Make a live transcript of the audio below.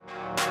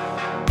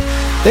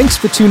Thanks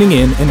for tuning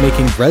in and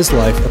making Res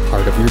Life a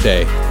part of your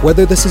day.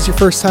 Whether this is your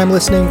first time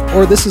listening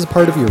or this is a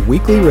part of your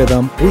weekly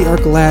rhythm, we are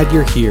glad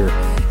you're here.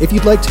 If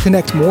you'd like to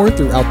connect more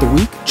throughout the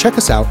week, check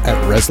us out at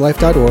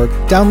reslife.org,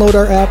 download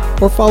our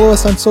app, or follow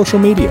us on social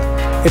media.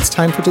 It's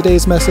time for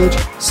today's message,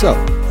 so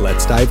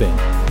let's dive in.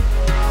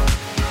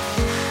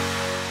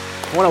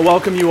 I want to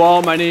welcome you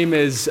all. My name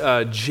is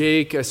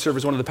Jake. I serve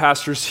as one of the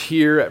pastors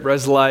here at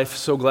Res Life.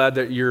 So glad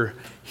that you're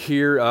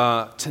here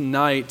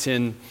tonight.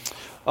 And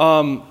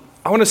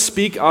I want to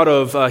speak out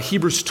of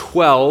Hebrews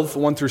 12,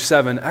 1 through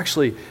 7.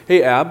 Actually,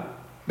 hey, Ab,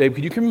 babe,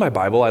 could you give me my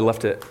Bible? I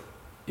left it.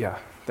 Yeah,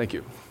 thank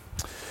you.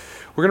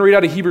 We're going to read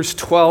out of Hebrews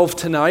 12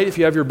 tonight. If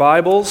you have your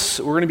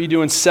Bibles, we're going to be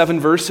doing 7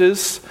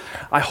 verses.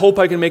 I hope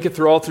I can make it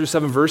through all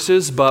 7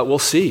 verses, but we'll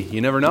see. You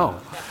never know.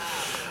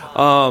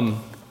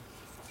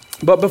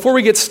 But before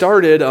we get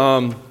started,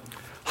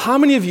 how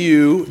many of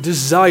you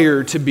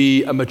desire to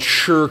be a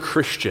mature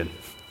Christian?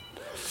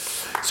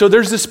 So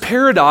there's this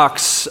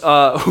paradox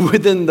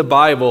within the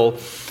Bible,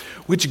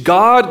 which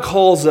God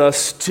calls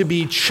us to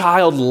be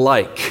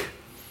childlike.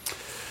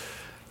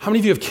 How many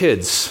of you have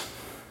kids?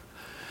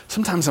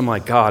 Sometimes I'm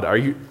like, God, are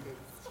you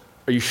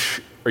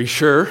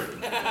sure?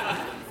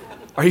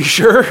 Are you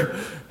sure?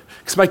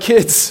 Because my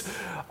kids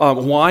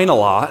whine a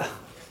lot,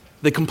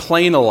 they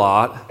complain a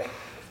lot,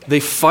 they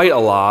fight a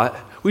lot.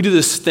 We do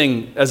this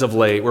thing as of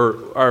late where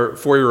our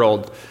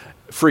 4-year-old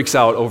freaks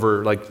out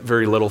over like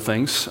very little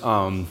things.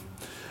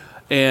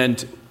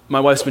 And my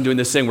wife's been doing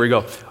this thing where you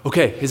go,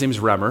 okay, his name's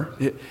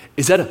Remmer.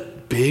 Is that a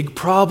big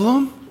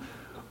problem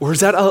or is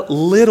that a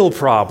little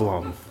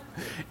problem?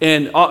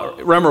 And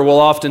Remmer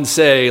will often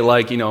say,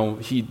 like, you know,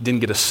 he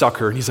didn't get a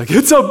sucker. And he's like,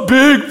 it's a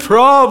big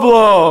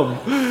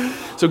problem.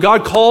 So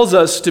God calls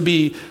us to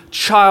be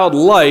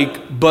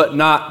childlike, but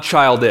not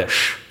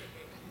childish.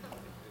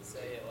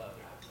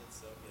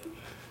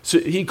 So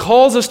he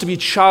calls us to be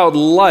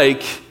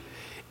childlike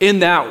in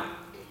that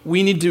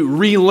we need to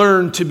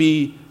relearn to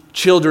be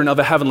children of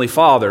a heavenly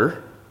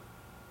Father,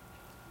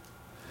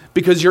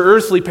 because your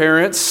earthly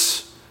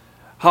parents,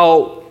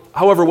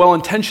 however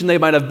well-intentioned they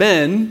might have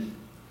been,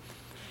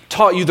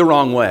 taught you the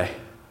wrong way,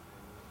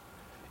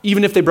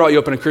 even if they brought you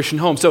up in a Christian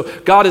home. So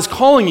God is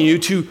calling you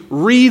to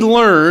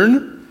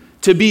relearn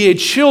to be a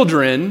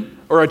children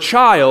or a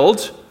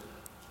child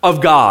of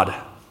God.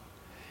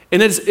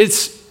 And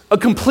it's a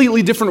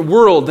completely different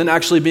world than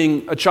actually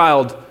being a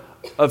child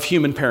of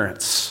human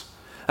parents.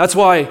 That's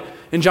why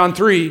in John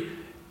 3,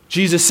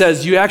 Jesus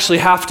says you actually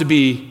have to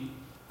be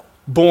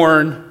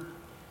born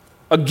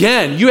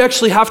again. You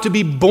actually have to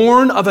be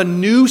born of a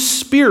new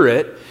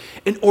spirit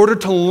in order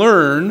to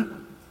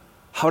learn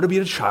how to be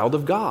a child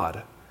of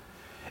God.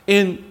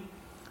 And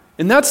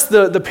that's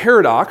the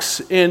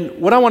paradox.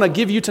 And what I want to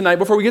give you tonight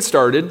before we get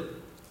started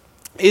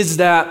is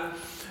that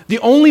the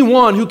only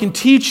one who can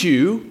teach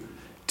you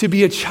to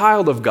be a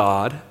child of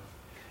God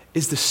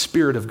is the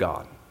Spirit of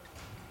God.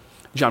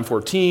 John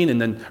 14, and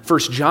then 1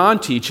 John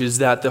teaches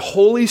that the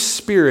Holy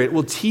Spirit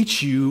will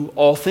teach you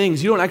all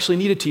things. You don't actually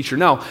need a teacher.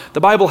 Now, the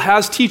Bible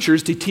has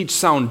teachers to teach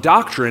sound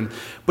doctrine,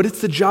 but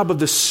it's the job of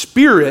the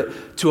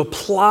Spirit to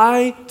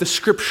apply the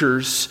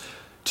Scriptures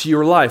to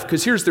your life.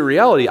 Because here's the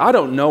reality. I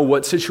don't know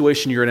what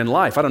situation you're in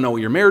life. I don't know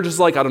what your marriage is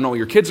like. I don't know what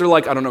your kids are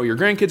like. I don't know what your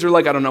grandkids are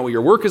like. I don't know what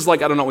your work is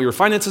like. I don't know what your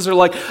finances are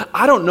like.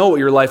 I don't know what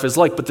your life is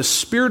like, but the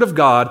Spirit of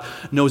God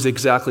knows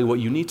exactly what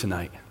you need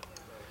tonight.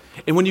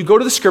 And when you go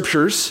to the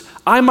Scriptures,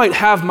 I might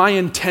have my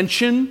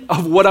intention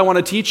of what I want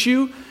to teach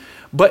you,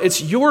 but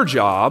it's your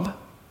job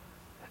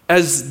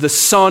as the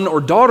son or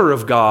daughter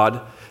of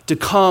God to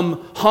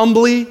come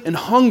humbly and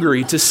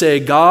hungry to say,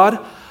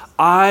 God,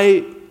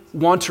 I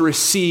want to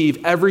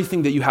receive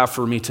everything that you have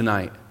for me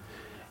tonight.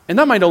 And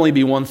that might only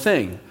be one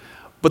thing.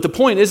 But the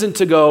point isn't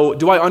to go,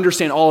 do I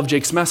understand all of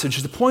Jake's message?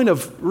 The point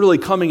of really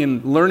coming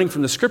and learning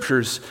from the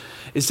Scriptures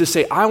is to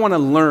say, I want to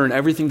learn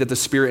everything that the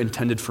Spirit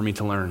intended for me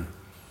to learn.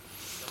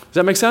 Does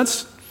that make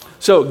sense?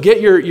 So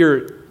get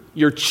your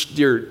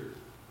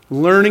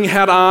learning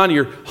hat on,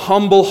 your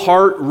humble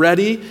heart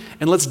ready,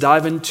 and let's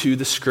dive into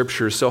the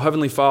Scriptures. So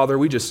Heavenly Father,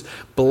 we just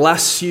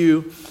bless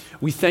you.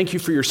 We thank you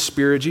for your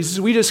Spirit,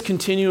 Jesus. We just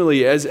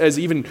continually, as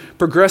even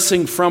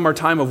progressing from our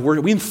time of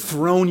worship, we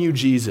enthrone you,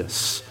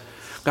 Jesus.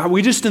 God,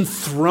 we just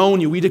enthrone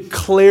you. We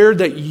declare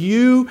that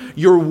you,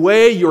 your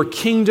way, your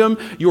kingdom,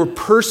 your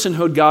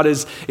personhood, God,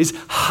 is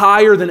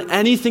higher than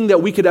anything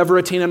that we could ever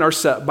attain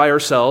by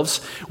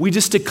ourselves. We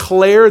just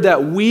declare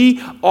that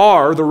we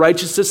are the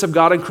righteousness of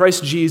God in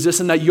Christ Jesus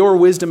and that your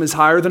wisdom is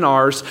higher than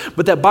ours,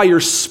 but that by your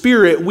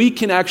Spirit we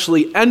can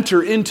actually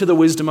enter into the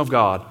wisdom of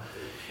God.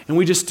 And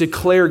we just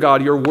declare,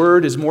 God, your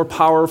word is more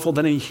powerful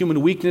than any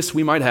human weakness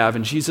we might have.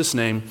 In Jesus'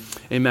 name,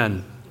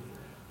 amen.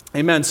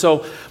 Amen.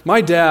 So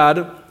my dad,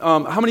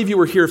 how many of you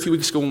were here a few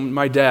weeks ago when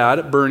my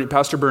dad,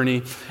 Pastor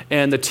Bernie,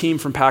 and the team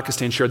from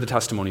Pakistan shared the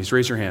testimonies?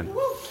 Raise your hand.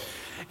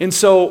 And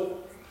so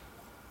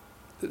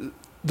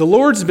the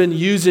Lord's been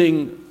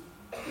using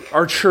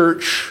our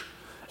church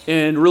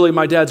and really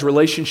my dad's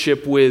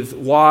relationship with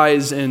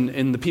Wise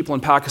and the people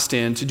in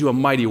Pakistan to do a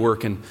mighty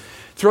work. And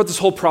throughout this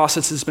whole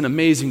process, it's been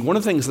amazing. One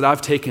of the things that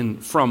I've taken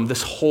from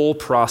this whole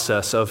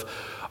process of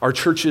our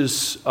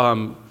churches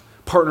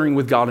partnering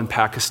with God in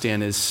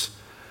Pakistan is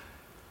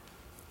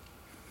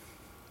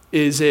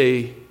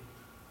an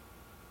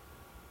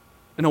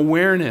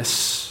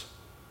awareness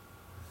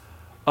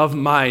of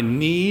my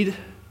need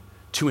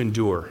to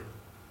endure.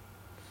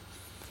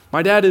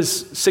 My dad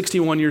is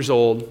 61 years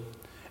old,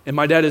 and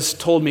my dad has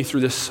told me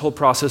through this whole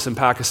process in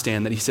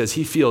Pakistan that he says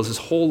he feels his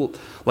whole,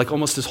 like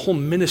almost his whole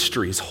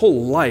ministry, his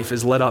whole life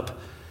is led up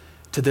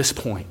to this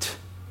point.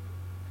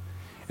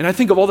 And I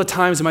think of all the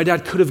times that my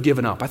dad could have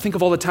given up. I think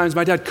of all the times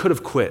my dad could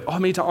have quit. How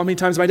many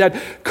times my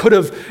dad could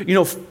have, he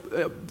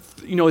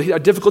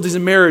had difficulties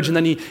in marriage, and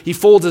then he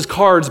folds his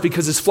cards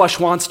because his flesh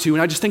wants to.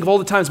 And I just think of all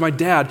the times my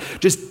dad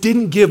just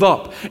didn't give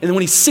up. And then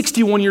when he's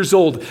 61 years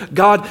old,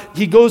 God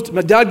goes to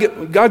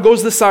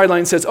the sideline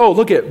and says, "Oh,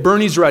 look at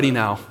Bernie's ready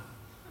now.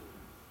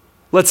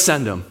 Let's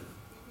send him."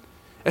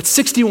 At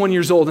 61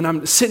 years old, and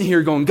I'm sitting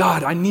here going,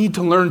 God, I need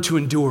to learn to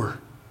endure.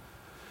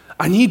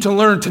 I need to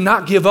learn to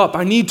not give up.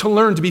 I need to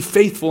learn to be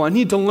faithful. I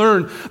need to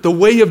learn the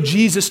way of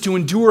Jesus, to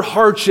endure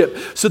hardship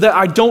so that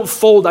I don't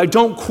fold, I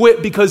don't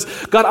quit, because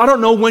God, I don't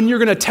know when you're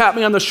going to tap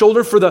me on the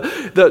shoulder for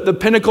the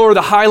pinnacle or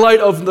the highlight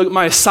of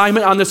my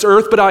assignment on this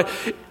earth, but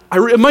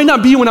it might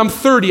not be when I'm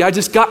 30. I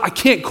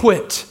can't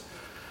quit.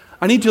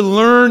 I need to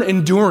learn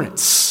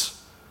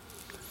endurance.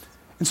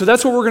 And so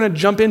that's what we're going to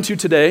jump into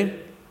today.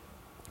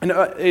 And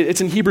it's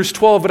in Hebrews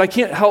 12, but I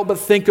can't help but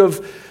think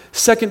of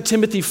 2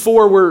 Timothy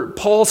 4, where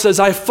Paul says,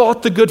 I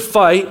fought the good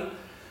fight,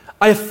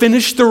 I have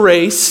finished the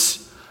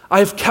race, I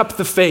have kept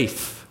the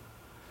faith.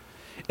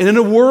 And in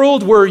a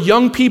world where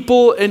young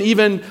people and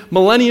even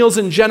millennials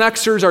and Gen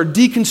Xers are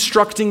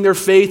deconstructing their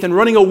faith and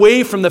running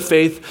away from the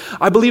faith,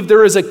 I believe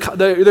there is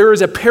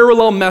a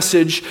parallel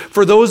message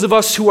for those of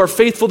us who are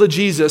faithful to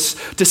Jesus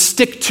to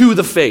stick to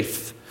the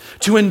faith,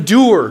 to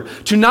endure,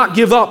 to not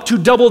give up, to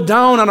double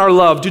down on our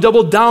love, to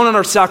double down on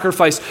our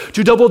sacrifice,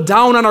 to double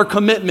down on our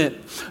commitment,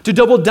 to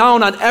double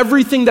down on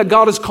everything that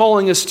God is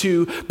calling us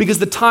to, because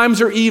the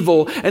times are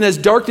evil, and as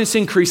darkness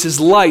increases,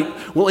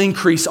 light will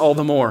increase all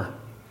the more.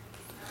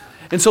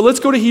 And so let's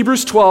go to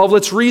Hebrews 12,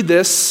 let's read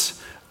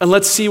this, and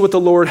let's see what the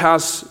Lord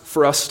has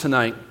for us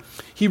tonight.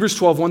 Hebrews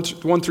 12,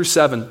 1 through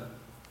 7.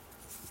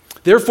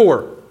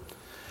 Therefore,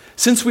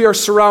 since we are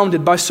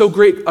surrounded by so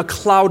great a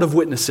cloud of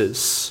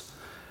witnesses,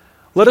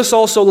 let us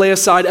also lay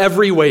aside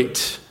every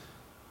weight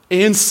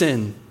and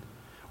sin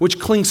which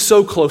clings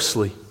so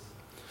closely.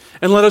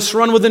 And let us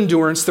run with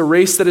endurance the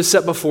race that is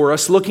set before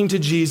us, looking to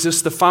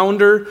Jesus, the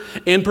founder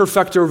and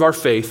perfecter of our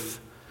faith,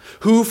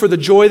 who for the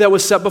joy that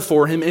was set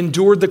before him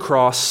endured the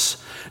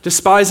cross,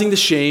 despising the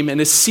shame, and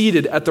is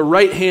seated at the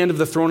right hand of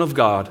the throne of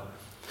God.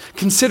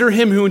 Consider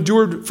him who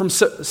endured from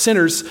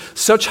sinners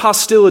such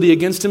hostility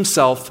against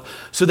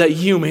himself, so that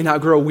you may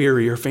not grow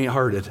weary or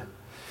faint-hearted.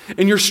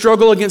 In your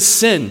struggle against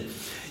sin,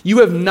 you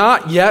have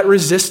not yet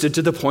resisted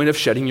to the point of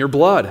shedding your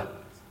blood.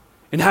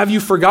 And have you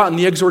forgotten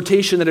the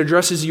exhortation that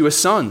addresses you as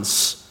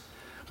sons?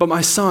 But my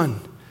son,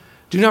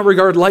 do not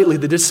regard lightly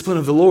the discipline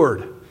of the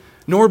Lord,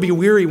 nor be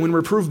weary when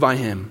reproved by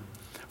him.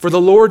 For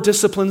the Lord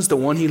disciplines the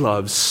one he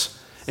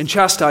loves, and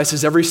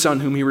chastises every son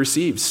whom he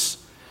receives.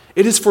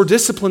 It is for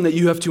discipline that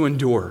you have to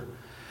endure.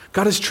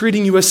 God is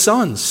treating you as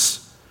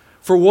sons.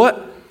 For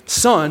what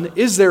son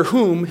is there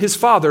whom his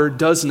father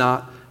does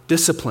not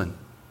discipline?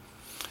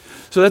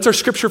 So that's our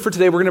scripture for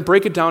today. We're going to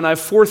break it down. I have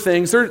 4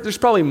 things. There's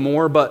probably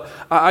more, but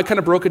I kind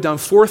of broke it down.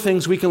 4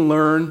 things we can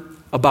learn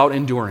about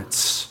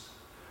endurance.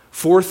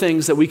 4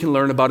 things that we can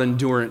learn about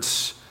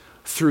endurance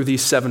through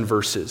these 7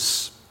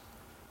 verses.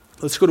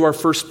 Let's go to our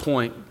first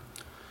point.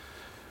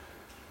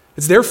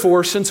 It's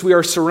therefore, since we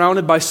are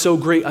surrounded by so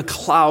great a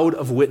cloud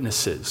of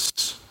witnesses.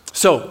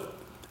 So,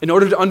 in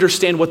order to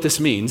understand what this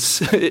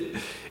means,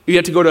 you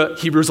have to go to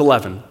Hebrews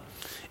 11.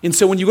 And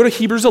so when you go to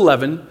Hebrews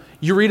 11,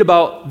 you read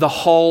about the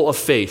Hall of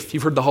Faith.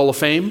 You've heard the Hall of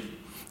Fame?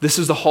 This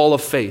is the Hall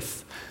of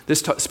Faith.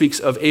 This speaks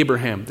of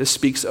Abraham. This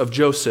speaks of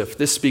Joseph.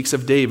 This speaks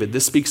of David.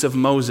 This speaks of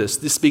Moses.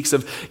 This speaks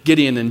of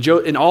Gideon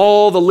and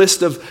all the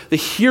list of the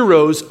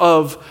heroes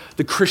of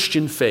the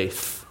Christian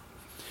faith.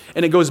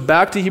 And it goes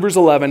back to Hebrews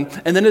 11,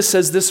 and then it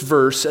says this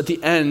verse at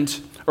the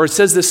end, or it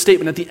says this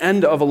statement at the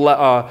end of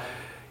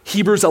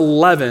Hebrews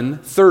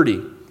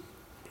 11:30.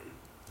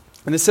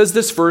 And it says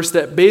this verse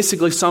that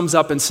basically sums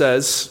up and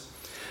says,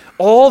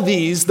 all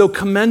these, though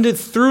commended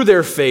through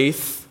their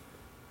faith,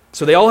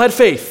 so they all had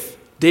faith.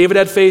 David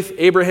had faith,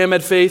 Abraham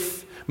had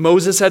faith,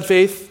 Moses had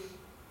faith.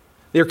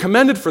 They are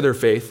commended for their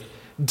faith,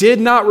 did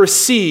not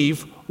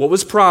receive what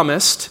was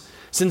promised,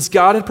 since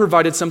God had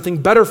provided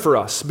something better for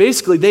us.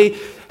 Basically, they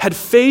had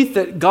faith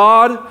that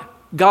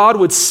God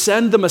would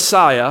send the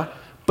Messiah,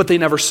 but they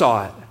never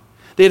saw it.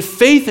 They had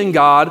faith in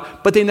God,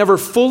 but they never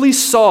fully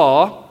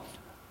saw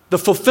the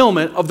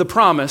fulfillment of the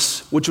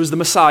promise, which was the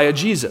Messiah,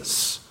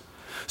 Jesus.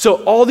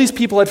 So all these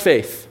people had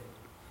faith,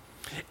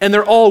 and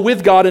they're all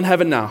with God in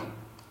heaven now.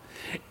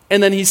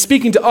 And then he's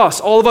speaking to us,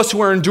 all of us who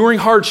are enduring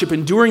hardship,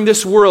 enduring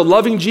this world,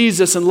 loving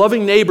Jesus and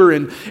loving neighbor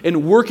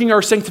and working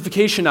our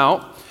sanctification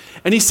out.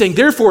 And he's saying,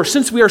 therefore,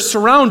 since we are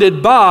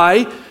surrounded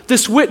by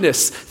this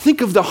witness,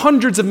 think of the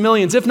hundreds of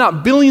millions, if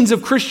not billions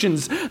of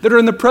Christians that are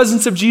in the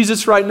presence of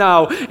Jesus right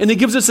now. And he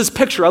gives us this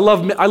picture. I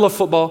love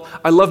football.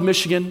 I love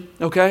Michigan,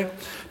 okay?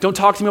 Don't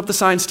talk to me about the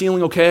sign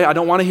stealing, okay? I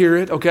don't want to hear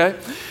it, okay?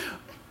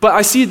 But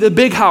I see the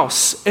big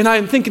house, and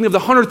I'm thinking of the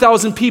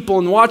 100,000 people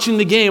and watching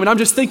the game, and I'm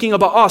just thinking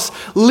about us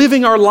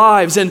living our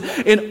lives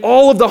and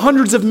all of the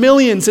hundreds of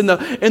millions and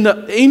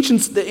the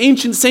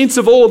ancient saints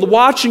of old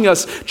watching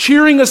us,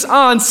 cheering us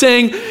on,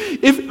 saying,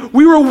 if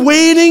we were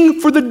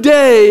waiting for the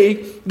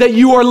day that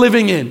you are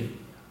living in.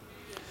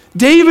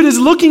 David is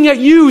looking at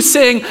you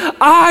saying,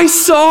 I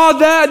saw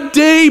that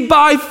day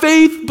by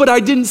faith, but I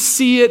didn't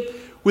see it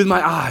with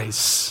my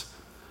eyes.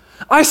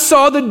 I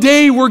saw the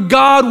day where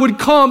God would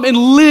come and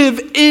live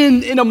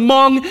in and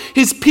among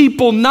his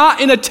people, not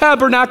in a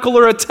tabernacle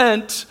or a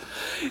tent.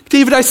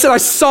 David, I said,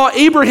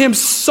 Abraham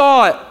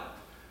saw it,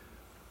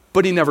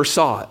 but he never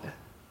saw it.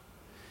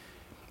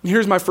 And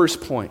here's my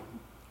first point,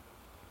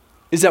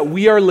 is that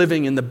we are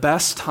living in the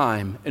best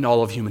time in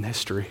all of human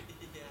history.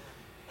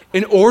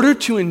 In order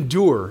to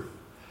endure,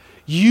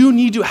 you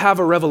need to have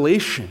a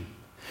revelation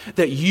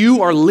that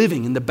you are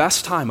living in the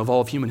best time of all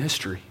of human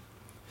history.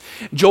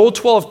 Joel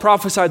 12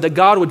 prophesied that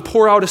God would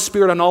pour out his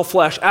Spirit on all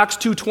flesh. Acts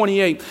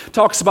 2:28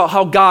 talks about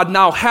how God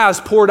now has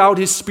poured out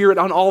his Spirit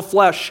on all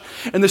flesh.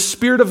 And the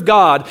Spirit of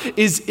God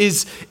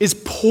is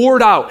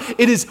poured out.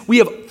 We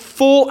have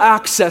full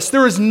access.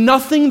 There is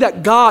nothing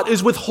that God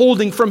is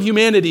withholding from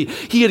humanity.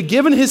 He had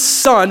given his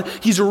Son.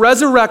 He's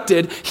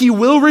resurrected. He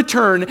will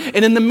return.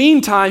 And in the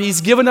meantime,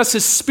 he's given us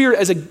his Spirit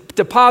as a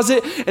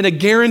deposit and a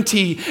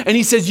guarantee. And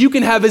he says, you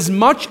can have as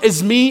much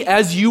as me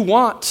as you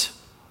want.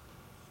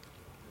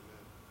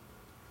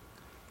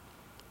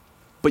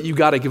 But you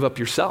got to give up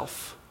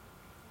yourself.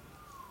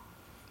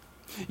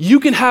 You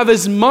can have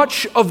as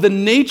much of the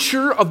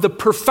nature of the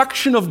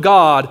perfection of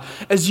God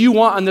as you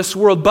want in this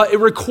world, but it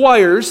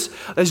requires,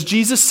 as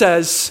Jesus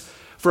says,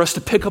 for us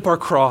to pick up our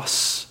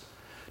cross,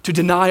 to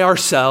deny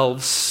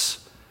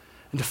ourselves,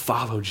 and to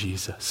follow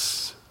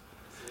Jesus.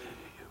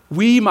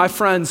 We, my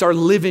friends, are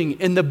living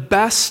in the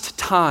best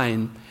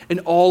time in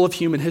all of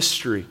human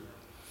history.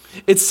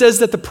 It says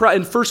that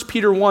in 1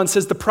 Peter 1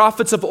 says the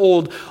prophets of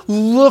old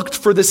looked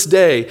for this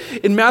day.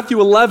 In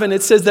Matthew 11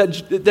 it says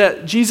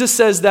that Jesus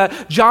says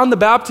that John the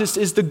Baptist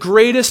is the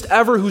greatest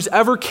ever who's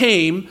ever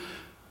came,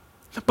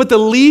 but the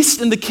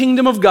least in the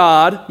kingdom of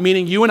God,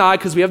 meaning you and I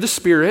because we have the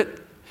Spirit,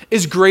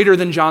 is greater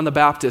than John the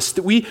Baptist.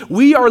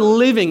 We are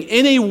living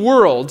in a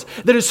world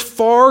that is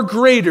far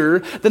greater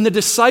than the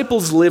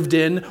disciples lived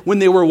in when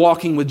they were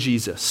walking with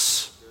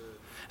Jesus.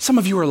 Some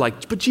of you are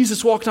like, but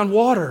Jesus walked on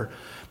water.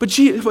 But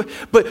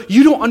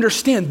you don't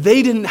understand.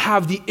 They didn't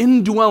have the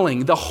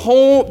indwelling,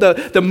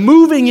 the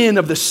moving in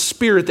of the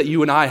Spirit that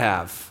you and I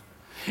have.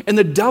 And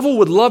the devil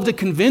would love to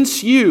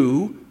convince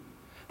you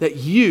that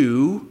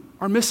you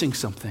are missing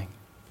something.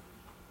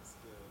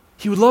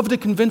 He would love to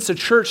convince a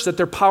church that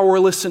they're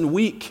powerless and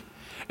weak,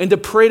 and to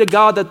pray to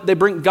God that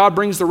God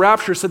brings the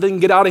rapture so they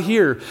can get out of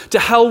here. To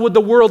hell with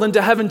the world and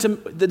to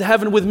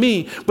heaven with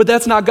me. But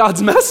that's not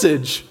God's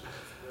message.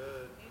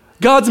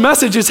 God's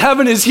message is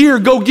heaven is here.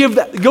 Go give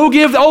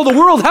all the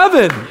world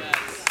heaven.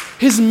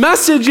 His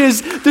message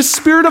is the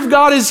Spirit of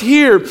God is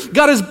here.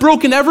 God has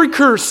broken every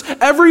curse.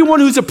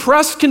 Everyone who's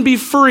oppressed can be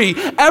free.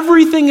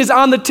 Everything is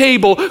on the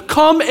table.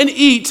 Come and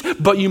eat,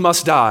 but you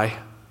must die.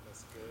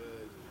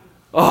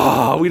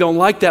 Oh, we don't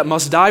like that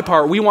must die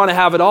part. We want to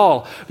have it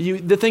all.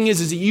 The thing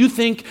is that you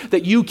think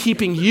that you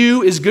keeping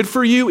you is good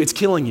for you. It's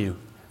killing you.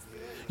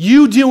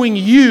 You doing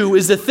you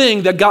is the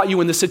thing that got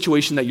you in the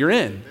situation that you're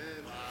in.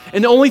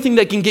 And the only thing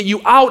that can get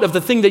you out of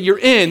the thing that you're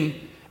in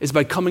is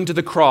by coming to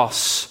the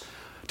cross,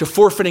 to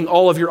forfeiting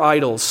all of your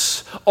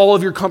idols, all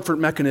of your comfort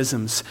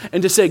mechanisms,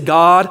 and to say,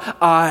 God,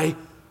 I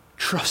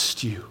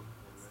trust you.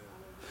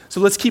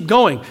 So let's keep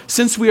going.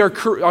 Since we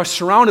are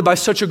surrounded by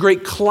such a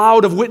great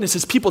cloud of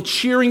witnesses, people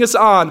cheering us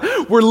on,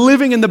 we're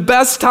living in the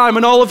best time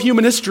in all of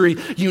human history.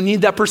 You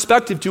need that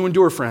perspective to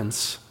endure,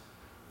 friends.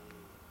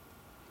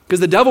 Because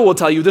the devil will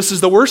tell you this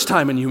is the worst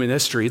time in human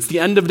history. It's the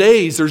end of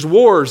days. There's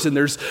wars and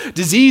there's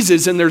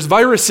diseases and there's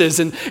viruses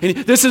and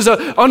this is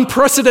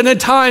unprecedented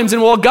times.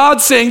 And while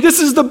God's saying this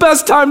is the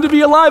best time to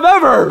be alive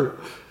ever.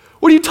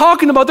 What are you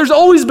talking about? There's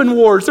always been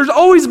wars. There's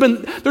always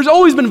been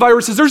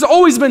viruses. There's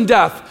always been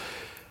death.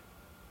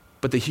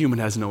 But the human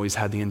hasn't always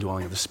had the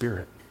indwelling of the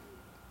Spirit.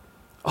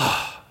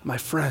 Oh, my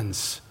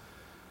friends,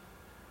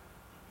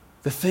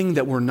 the thing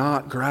that we're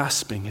not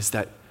grasping is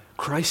that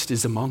Christ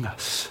is among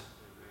us.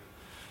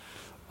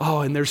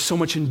 Oh, and there's so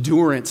much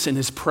endurance in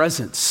his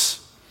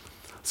presence.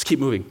 Let's keep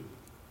moving.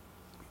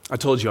 I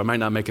told you I might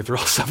not make it through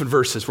all 7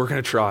 verses. We're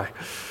going to try.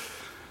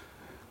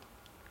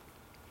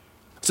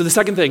 So the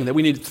second thing that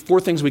we need, 4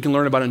 things we can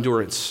learn about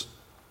endurance,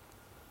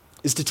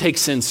 is to take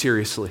sin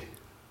seriously.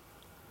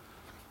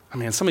 I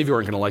mean, some of you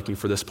aren't going to like me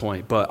for this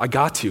point, but I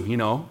got to,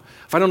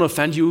 If I don't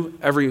offend you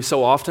every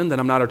so often, then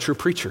I'm not a true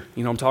preacher.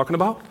 You know what I'm talking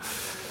about?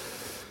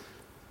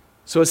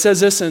 So it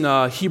says this in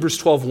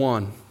Hebrews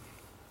 12:1.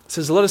 It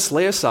says, let us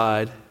lay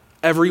aside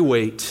every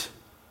weight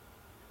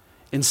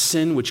and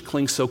sin which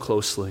clings so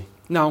closely.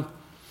 Now,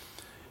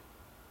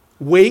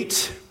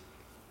 weight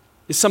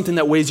is something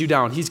that weighs you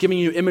down. He's giving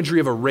you imagery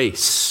of a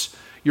race.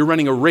 You're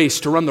running a race,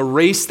 to run the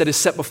race that is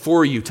set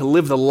before you, to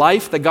live the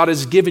life that God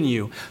has given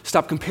you.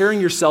 Stop comparing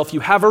yourself. You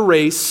have a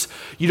race.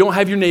 You don't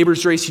have your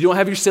neighbor's race. You don't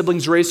have your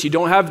sibling's race. You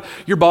don't have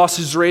your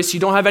boss's race. You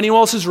don't have anyone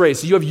else's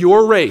race. You have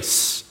your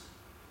race.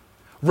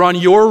 Run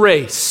your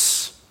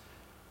race.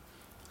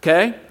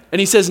 Okay? And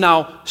he says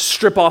now,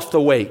 strip off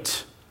the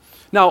weight.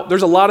 Now,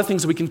 there's a lot of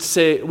things we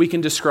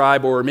can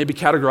describe or maybe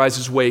categorize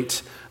as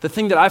weight. The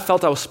thing that I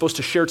felt I was supposed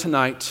to share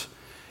tonight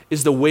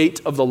is the weight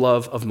of the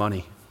love of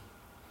money.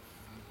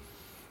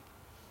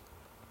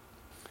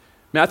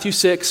 Matthew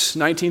 6,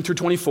 19 through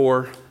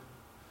 24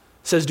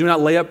 says, "Do not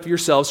lay up for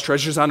yourselves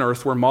treasures on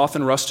earth where moth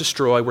and rust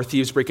destroy, where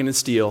thieves break in and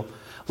steal.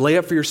 Lay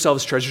up for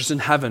yourselves treasures in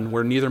heaven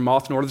where neither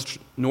moth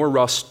nor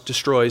rust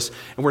destroys,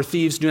 and where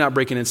thieves do not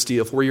break in and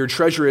steal. For where your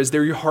treasure is,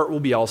 there your heart will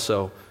be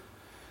also.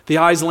 The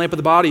eye is the lamp of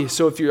the body,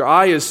 so if your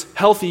eye is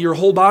healthy, your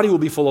whole body will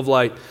be full of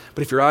light.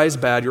 But if your eye is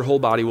bad, your whole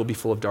body will be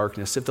full of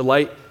darkness. If the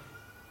light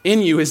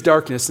in you is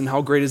darkness, then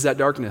how great is that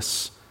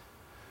darkness?"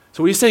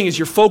 So what he's saying is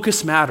your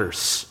focus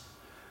matters.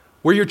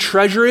 Where your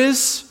treasure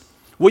is,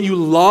 what you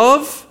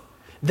love,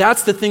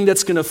 that's the thing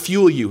that's going to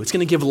fuel you. It's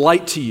going to give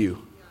light to you.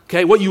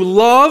 Okay? What you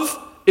love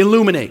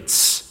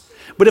illuminates.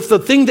 But if the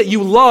thing that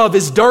you love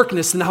is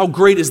darkness, then how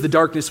great is the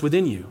darkness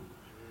within you?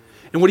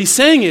 And what he's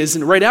saying is,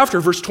 and right after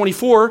verse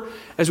 24,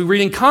 as we read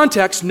in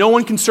context, no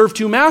one can serve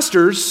two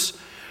masters,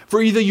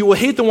 for either you will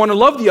hate the one or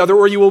love the other,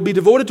 or you will be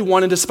devoted to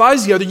one and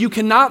despise the other. You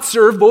cannot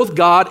serve both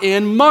God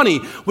and money.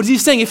 What is he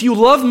saying? If you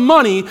love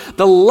money,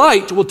 the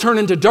light will turn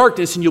into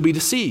darkness and you'll be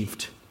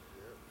deceived.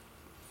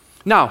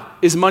 Now,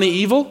 is money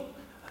evil?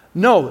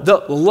 No,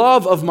 the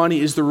love of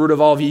money is the root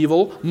of all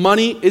evil.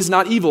 Money is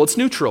not evil, it's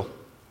neutral.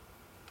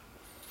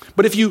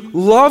 But if you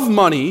love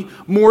money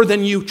more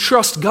than you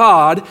trust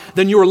God,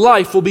 then your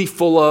life will be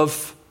full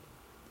of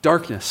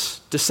darkness,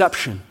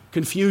 deception,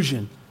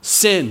 confusion,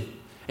 sin,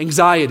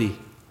 anxiety.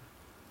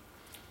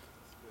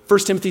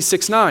 1 Timothy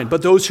 6:9,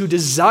 "But those who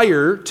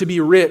desire to be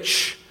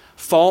rich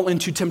fall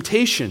into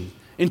temptation,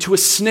 into a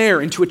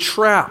snare, into a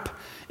trap,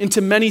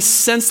 into many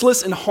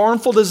senseless and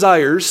harmful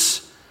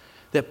desires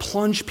that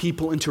plunge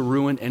people into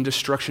ruin and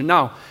destruction."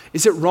 Now,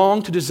 is it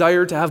wrong to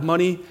desire to have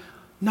money?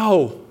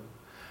 No.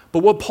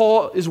 But what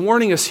Paul is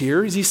warning us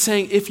here is he's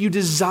saying, if you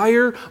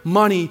desire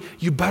money,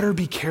 you better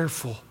be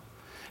careful.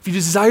 If you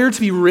desire to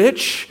be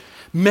rich,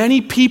 many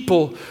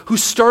people who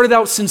started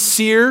out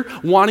sincere,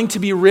 wanting to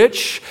be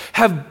rich,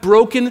 have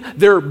broken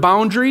their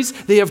boundaries.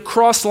 They have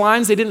crossed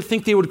lines they didn't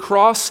think they would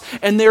cross,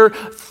 and their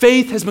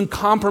faith has been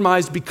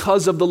compromised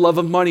because of the love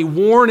of money.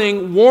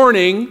 Warning,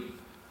 warning,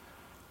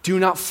 do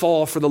not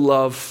fall for the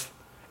love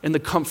and the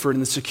comfort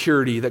and the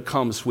security that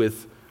comes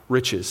with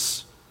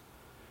riches.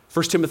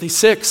 1 Timothy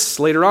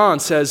 6 later on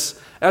says,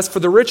 "As for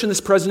the rich in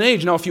this present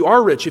age," now if you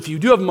are rich, if you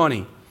do have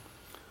money,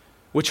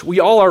 which we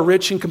all are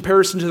rich in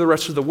comparison to the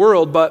rest of the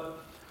world, but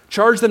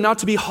charge them not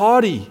to be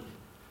haughty,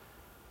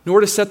 nor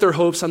to set their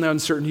hopes on the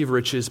uncertainty of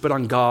riches, but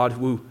on God,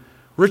 who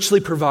richly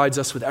provides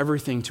us with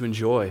everything to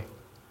enjoy.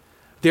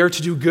 They are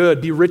to do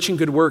good, be rich in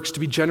good works, to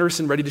be generous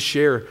and ready to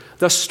share,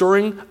 thus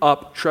storing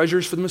up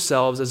treasures for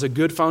themselves as a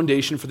good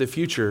foundation for the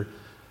future,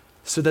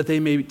 so that they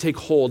may take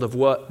hold of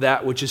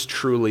that which is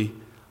truly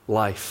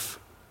life.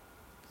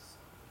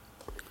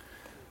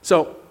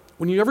 So,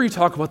 whenever you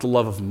talk about the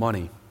love of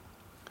money,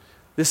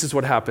 this is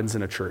what happens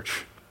in a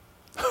church.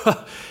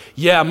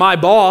 Yeah, my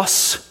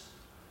boss,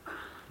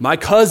 my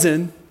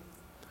cousin,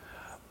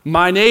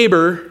 my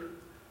neighbor,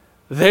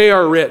 they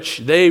are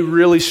rich. They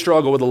really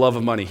struggle with the love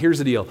of money. Here's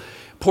the deal.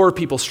 Poor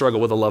people struggle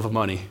with the love of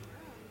money.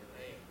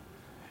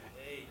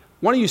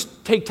 Why don't you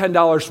take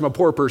 $10 from a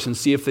poor person,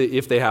 see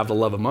if they have the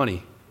love of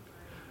money?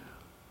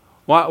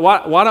 Why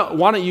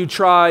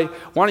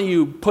don't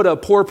you put a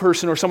poor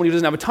person or somebody who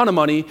doesn't have a ton of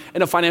money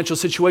in a financial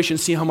situation,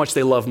 see how much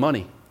they love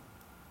money?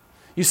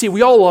 You see,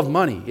 we all love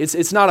money.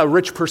 It's not a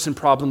rich person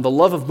problem. The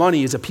love of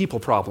money is a people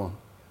problem.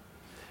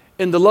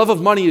 And the love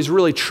of money is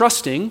really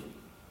trusting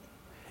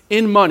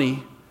in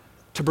money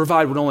to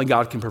provide what only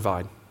God can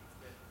provide.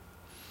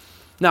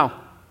 Now,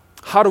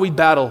 how do we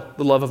battle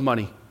the love of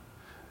money?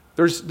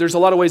 There's a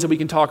lot of ways that we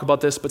can talk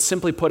about this, but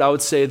simply put, I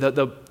would say that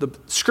the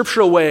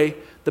scriptural way,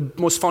 the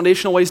most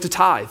foundational way is to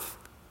tithe.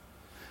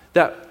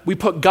 That we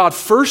put God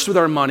first with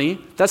our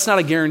money. That's not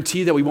a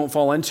guarantee that we won't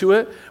fall into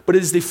it, but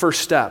it is the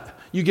first step.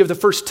 You give the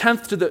first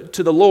tenth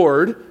to the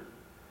Lord,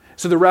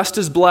 so the rest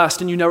is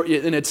blessed,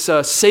 and it's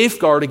a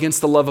safeguard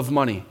against the love of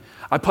money.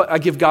 I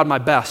give God my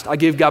best. I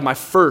give God my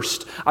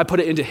first. I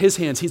put it into His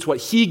hands. He's what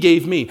He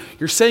gave me.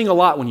 You're saying a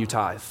lot when you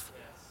tithe.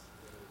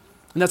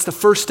 And that's the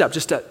first step,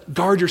 just to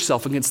guard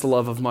yourself against the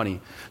love of money.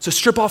 So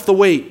strip off the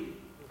weight.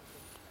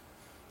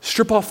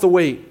 Strip off the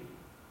weight.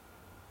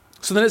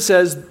 So then it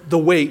says the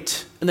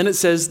weight, and then it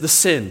says the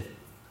sin.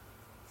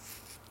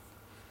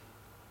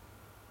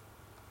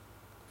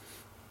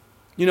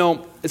 You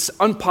know, it's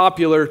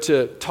unpopular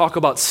to talk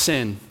about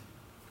sin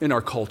in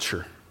our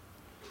culture.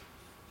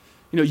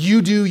 You know,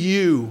 you do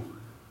you.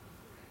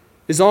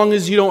 As long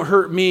as you don't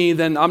hurt me,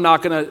 then I'm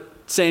not going to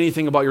say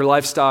anything about your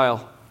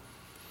lifestyle.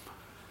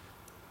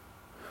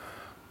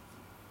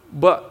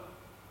 But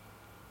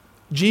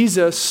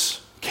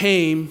Jesus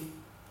came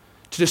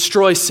to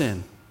destroy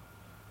sin,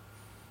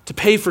 to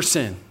pay for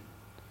sin.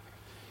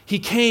 He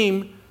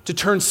came to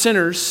turn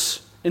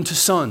sinners into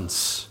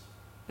sons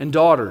and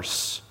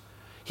daughters.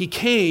 He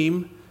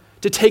came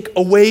to take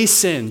away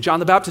sin. John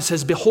the Baptist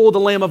says, "Behold the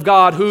Lamb of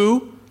God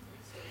who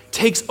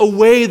takes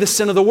away the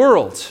sin of the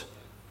world."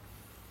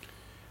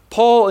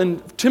 Paul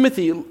in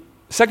Timothy,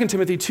 2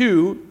 Timothy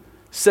 2,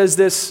 says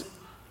this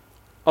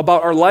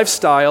about our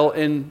lifestyle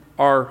and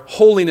our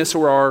holiness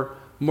or our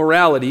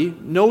morality.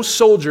 "No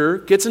soldier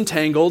gets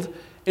entangled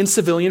in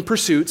civilian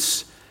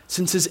pursuits,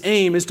 since his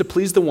aim is to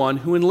please the one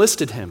who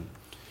enlisted him."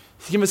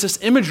 He gives us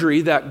this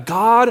imagery that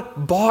God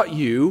bought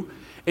you,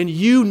 and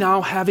you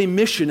now have a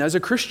mission as a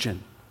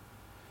Christian.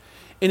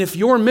 And if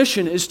your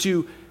mission is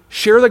to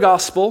share the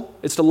gospel,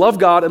 it's to love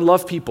God and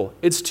love people.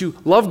 It's to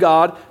love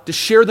God, to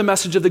share the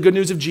message of the good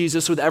news of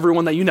Jesus with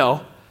everyone that you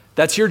know.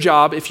 That's your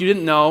job. If you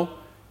didn't know,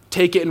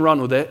 take it and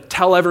run with it.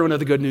 Tell everyone of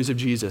the good news of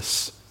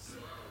Jesus.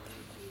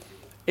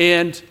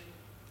 And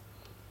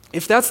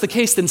if that's the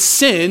case, then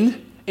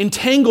sin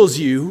entangles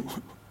you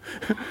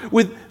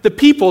with the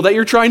people that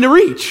you're trying to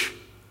reach.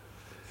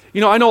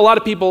 I know a lot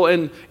of people,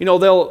 and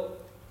they'll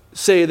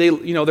say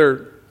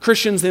they're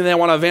Christians and they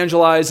want to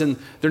evangelize and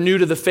they're new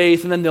to the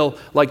faith, and then they'll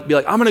be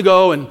like, "I'm going to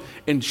go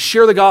and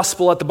share the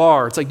gospel at the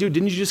bar." It's like, dude,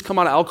 didn't you just come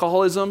out of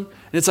alcoholism?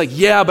 And it's like,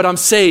 "Yeah, but I'm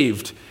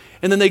saved."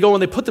 And then they go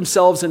and they put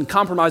themselves in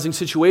compromising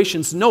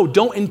situations. No,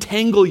 don't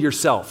entangle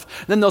yourself.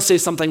 And then they'll say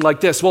something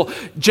like this: "Well,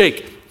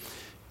 Jake,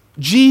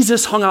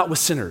 Jesus hung out with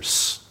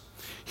sinners."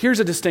 Here's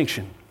a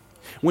distinction.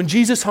 When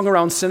Jesus hung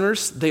around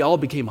sinners, they all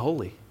became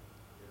holy.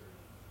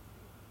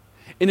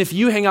 And if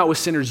you hang out with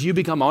sinners, you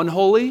become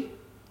unholy,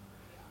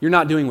 you're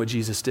not doing what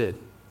Jesus did.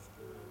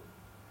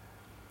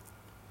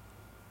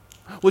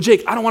 "Well,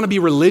 Jake, I don't want to be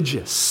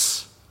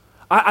religious.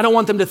 I don't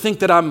want them to think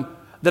that I'm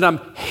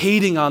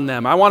hating on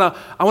them. I want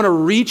to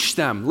reach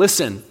them."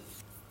 Listen,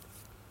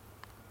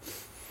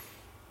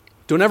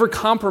 don't ever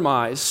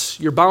compromise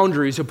your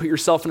boundaries or put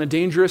yourself in a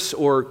dangerous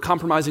or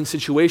compromising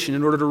situation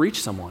in order to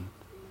reach someone.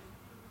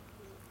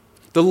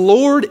 The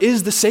Lord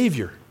is the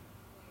Savior.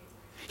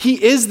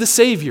 He is the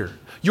Savior.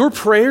 Your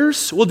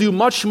prayers will do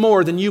much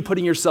more than you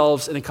putting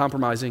yourselves in a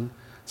compromising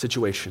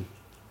situation.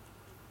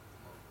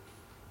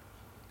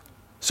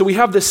 So we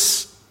have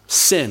this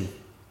sin.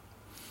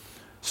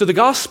 So the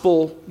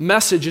gospel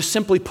message, is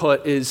simply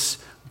put, is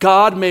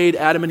God made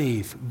Adam and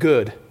Eve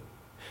good.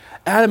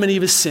 Adam and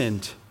Eve has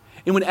sinned.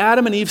 And when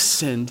Adam and Eve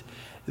sinned,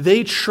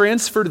 they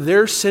transferred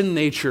their sin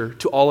nature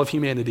to all of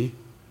humanity.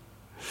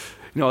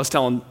 I was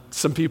telling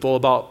some people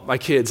about my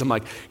kids. I'm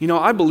like,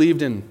 I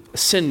believed in a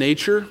sin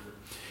nature,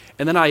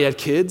 and then I had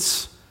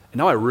kids, and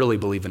now I really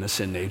believe in a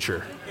sin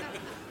nature.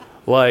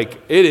 It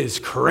is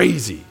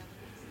crazy.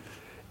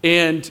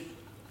 And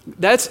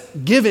that's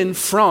given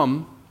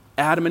from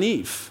Adam and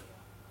Eve.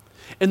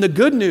 And the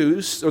good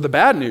news, or the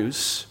bad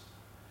news,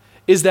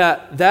 is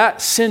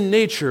that sin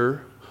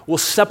nature will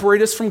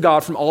separate us from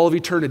God from all of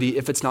eternity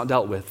if it's not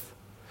dealt with.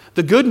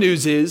 The good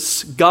news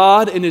is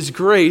God in His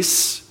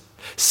grace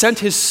sent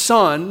His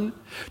Son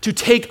to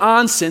take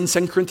on sin,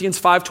 2 Corinthians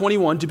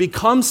 5:21, to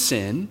become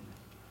sin,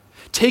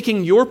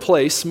 taking your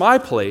place, my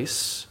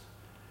place,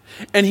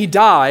 and He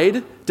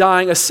died,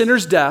 dying a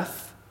sinner's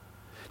death,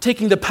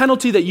 taking the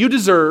penalty that you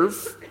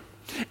deserve,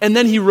 and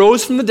then He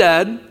rose from the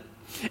dead,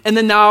 and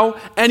then now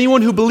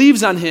anyone who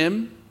believes on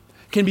Him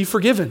can be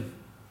forgiven.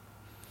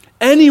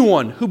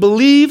 Anyone who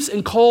believes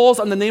and calls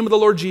on the name of the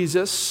Lord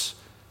Jesus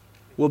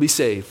will be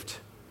saved.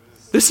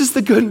 This is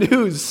the good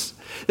news,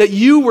 that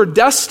you were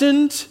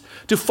destined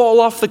to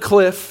fall off the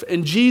cliff,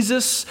 and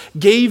Jesus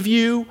gave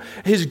you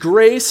His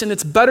grace, and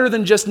it's better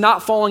than just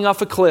not falling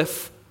off a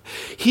cliff.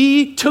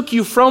 He took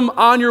you from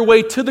on your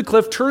way to the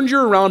cliff, turned you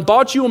around,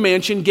 bought you a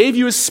mansion, gave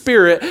you His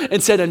Spirit,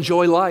 and said,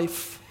 "Enjoy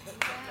life.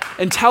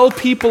 And tell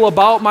people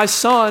about my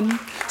Son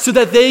so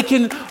that they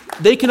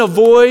can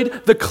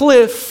avoid the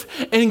cliff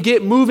and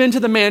move into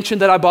the mansion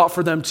that I bought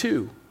for them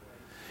too."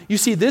 You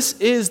see, this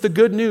is the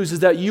good news, is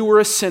that you were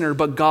a sinner,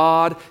 but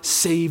God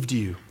saved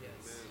you.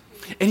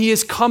 And He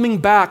is coming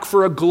back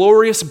for a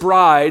glorious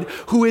bride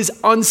who is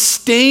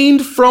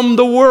unstained from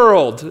the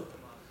world,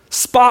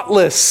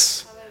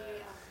 spotless.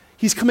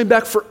 He's coming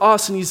back for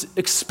us, and He's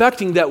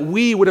expecting that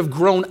we would have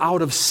grown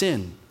out of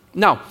sin.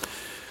 Now,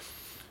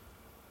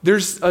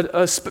 there's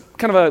a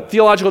kind of a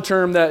theological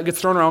term that gets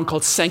thrown around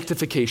called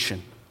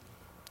sanctification.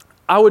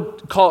 I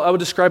would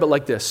describe it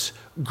like this: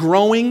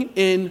 growing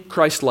in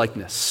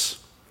Christ-likeness,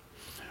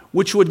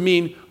 which would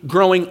mean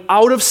growing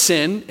out of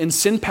sin and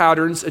sin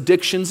patterns,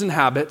 addictions, and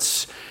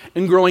habits,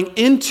 and growing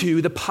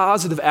into the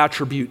positive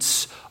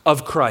attributes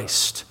of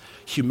Christ.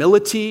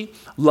 Humility,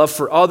 love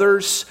for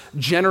others,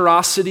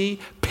 generosity,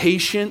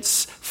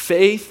 patience,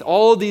 faith,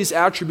 all of these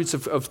attributes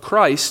of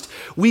Christ,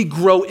 we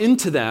grow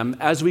into them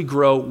as we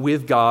grow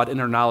with God in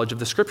our knowledge of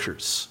the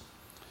Scriptures.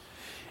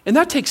 And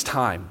that takes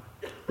time.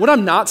 What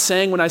I'm not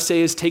saying when I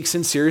say is take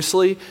sin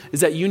seriously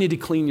is that you need to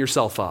clean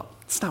yourself up.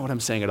 That's not what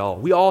I'm saying at all.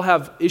 We all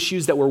have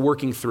issues that we're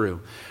working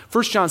through.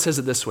 1 John says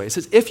it this way. It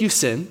says, if you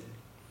sin,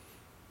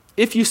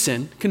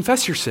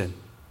 confess your sin.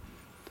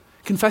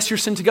 Confess your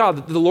sin to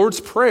God. The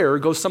Lord's Prayer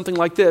goes something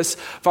like this: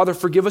 Father,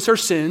 forgive us our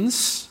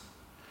sins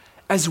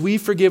as we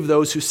forgive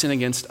those who sin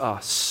against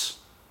us.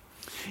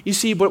 You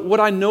see, but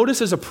what I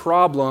notice as a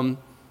problem,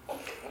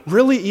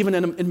 really even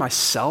in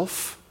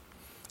myself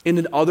and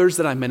in others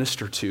that I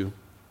minister to,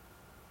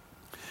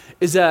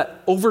 is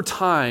that over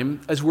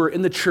time, as we're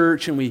in the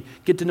church and we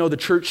get to know the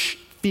church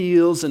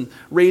feels and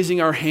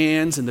raising our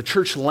hands and the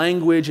church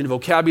language and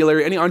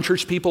vocabulary, any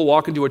unchurched people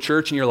walk into a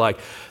church and you're like,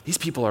 these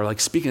people are like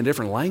speaking a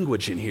different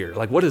language in here.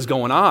 Like, what is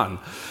going on?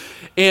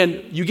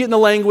 And you get in the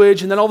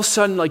language, and then all of a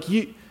sudden, like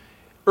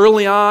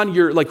early on,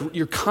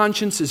 your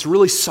conscience is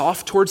really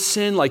soft towards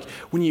sin. Like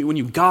when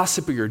you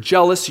gossip or you're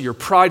jealous or you're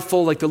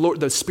prideful, like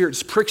the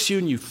Spirit pricks you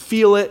and you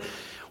feel it.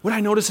 What I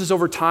notice is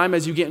over time,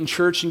 as you get in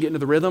church and get into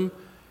the rhythm,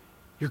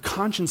 your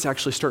conscience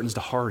actually starts to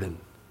harden.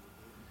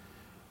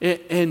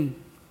 And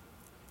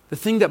the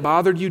thing that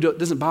bothered you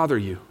doesn't bother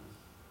you.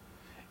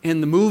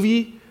 And the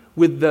movie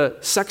with the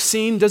sex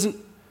scene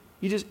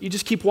you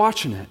just keep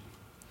watching it.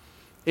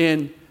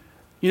 And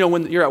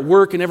when you're at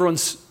work and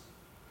everyone's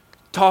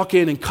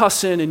talking and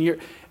cussing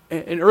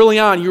and early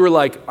on you were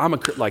like, I'm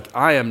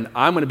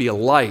going to be a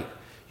light.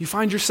 You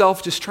find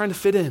yourself just trying to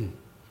fit in.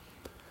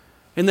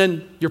 And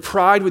then your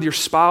pride with your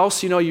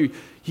spouse,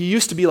 you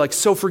used to be like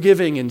so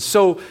forgiving and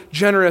so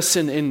generous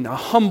and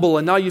humble,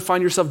 and now you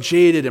find yourself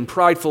jaded and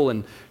prideful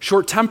and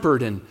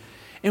short-tempered.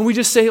 And we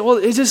just say, well,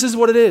 it just is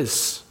what it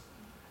is.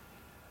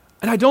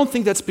 And I don't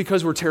think that's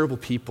because we're terrible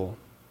people.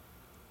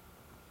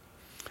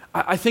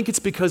 I think it's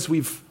because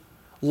we've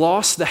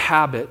lost the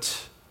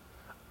habit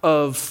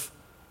or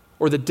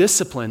the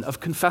discipline of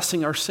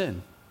confessing our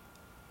sin.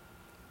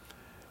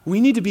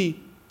 We need to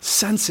be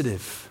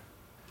sensitive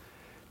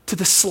to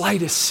the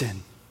slightest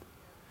sin.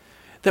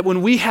 That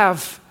when we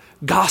have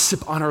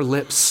gossip on our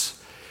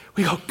lips,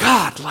 we go,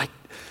 God,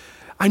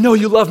 I know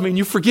you love me and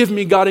you forgive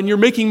me, God, and you're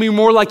making me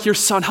more like your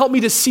son. Help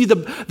me to see the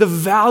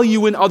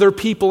value in other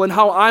people and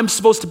how I'm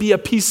supposed to be a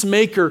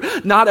peacemaker,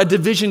 not a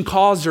division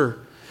causer.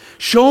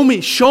 Show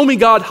me,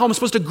 God, how I'm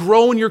supposed to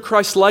grow in your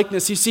Christ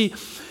likeness. You see,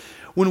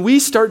 when we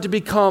start to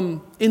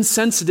become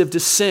insensitive to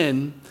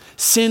sin,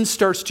 sin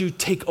starts to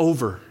take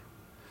over.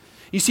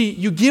 You see,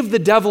 you give the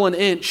devil an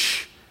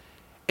inch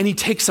and he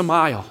takes a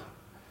mile.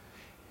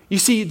 You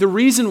see, the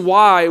reason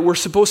why we're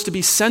supposed to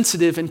be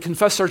sensitive and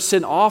confess our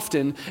sin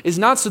often is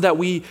not so that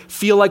we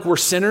feel like we're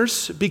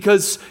sinners,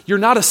 because you're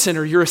not a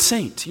sinner, you're a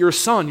saint, you're a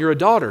son, you're a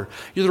daughter,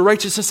 you're the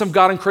righteousness of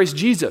God in Christ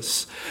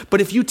Jesus.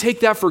 But if you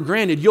take that for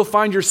granted, you'll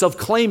find yourself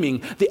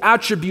claiming the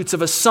attributes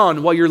of a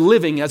son while you're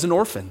living as an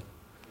orphan.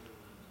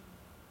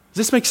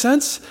 Does this make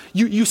sense?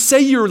 You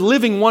say you're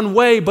living one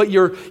way, but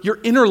your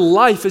inner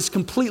life is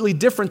completely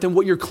different than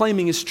what you're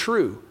claiming is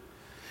true.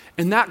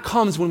 And that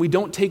comes when we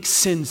don't take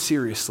sin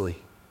seriously.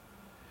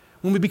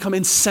 When we become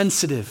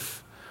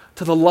insensitive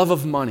to the love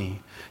of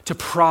money, to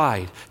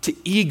pride, to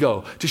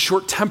ego, to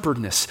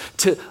short-temperedness,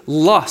 to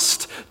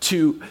lust,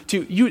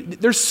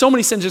 there's so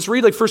many sins. Just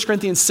read 1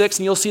 Corinthians 6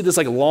 and you'll see this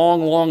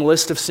long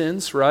list of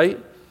sins, right?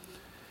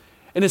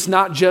 And it's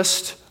not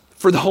just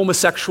for the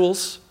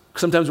homosexuals.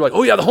 Sometimes we're like,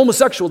 oh yeah, the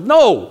homosexual.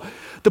 No,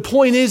 the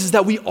point is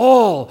that we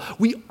all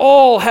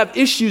have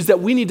issues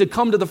that we need to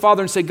come to the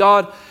Father and say,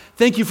 God,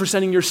 thank you for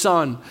sending your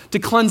Son to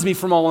cleanse me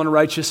from all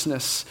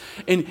unrighteousness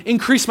and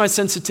increase my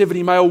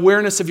sensitivity, my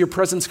awareness of your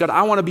presence. God,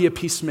 I want to be a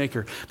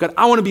peacemaker. God,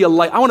 I want to be a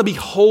light. I want to be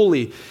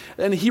holy.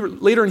 And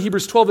later in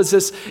Hebrews 12 it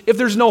says, if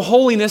there's no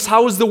holiness,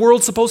 how is the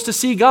world supposed to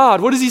see God?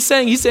 What is he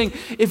saying? He's saying,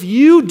 if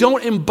you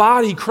don't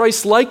embody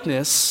Christ's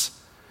likeness,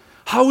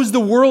 how is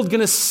the world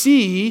going to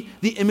see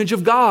the image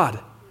of God?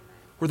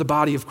 We're the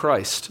body of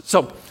Christ.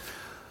 So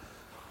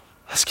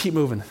let's keep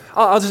moving.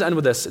 I'll just end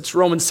with this. It's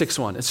Romans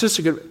 6:1. It's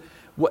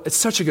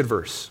such a good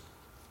verse.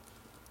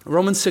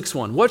 Romans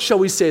 6:1. What shall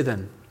we say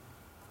then?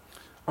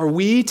 Are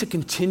we to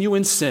continue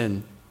in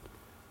sin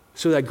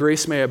so that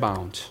grace may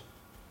abound?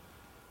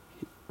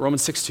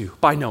 Romans 6:2.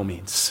 By no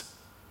means.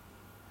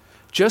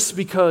 Just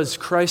because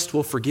Christ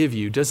will forgive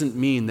you doesn't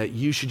mean that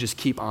you should just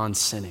keep on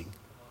sinning.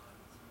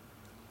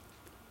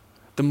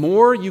 The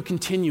more you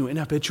continue in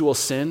habitual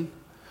sin,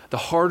 the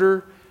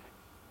harder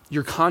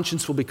your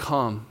conscience will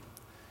become,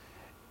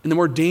 and the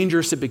more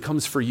dangerous it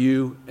becomes for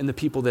you and the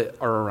people that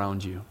are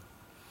around you.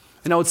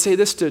 And I would say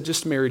this to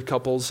just married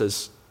couples,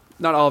 as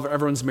not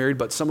everyone's married,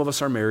 but some of us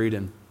are married,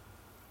 and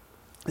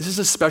this is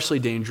especially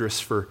dangerous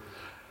for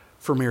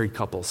married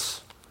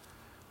couples.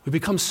 We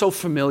become so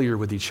familiar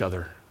with each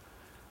other.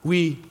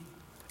 We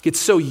get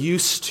so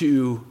used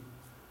to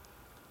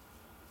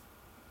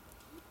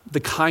the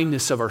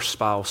kindness of our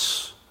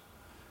spouse.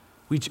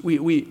 We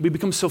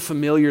become so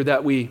familiar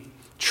that we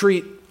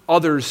treat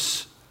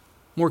others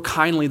more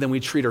kindly than we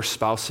treat our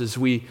spouses.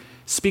 We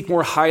speak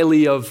more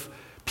highly of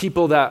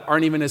people that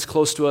aren't even as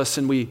close to us,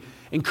 and we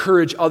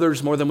encourage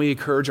others more than we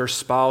encourage our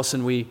spouse,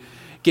 and we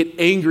get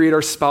angry at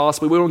our spouse,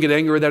 but we don't get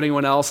angry with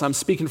anyone else. I'm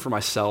speaking for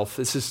myself.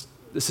 This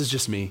is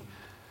just me.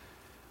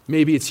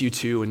 Maybe it's you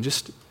too. And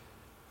just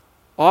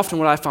often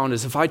what I found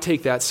is if I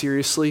take that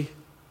seriously,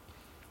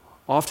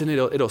 often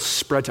it'll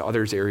spread to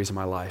other areas of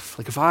my life.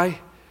 Like if I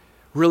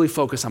really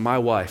focus on my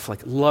wife,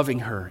 like loving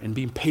her and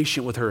being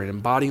patient with her and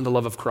embodying the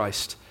love of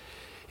Christ,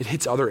 it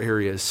hits other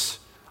areas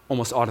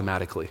almost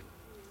automatically.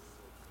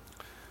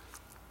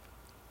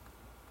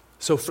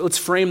 So let's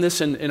frame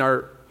this in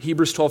our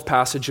Hebrews 12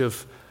 passage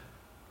of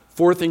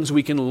 4 things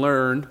we can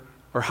learn,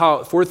 on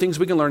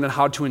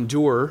how to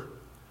endure,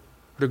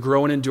 or to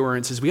grow in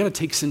endurance, is we got to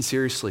take sin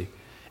seriously.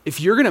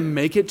 If you're going to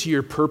make it to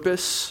your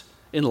purpose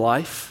in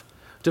life,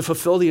 to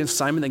fulfill the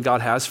assignment that God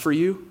has for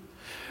you,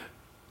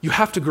 you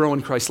have to grow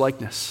in Christ's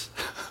likeness.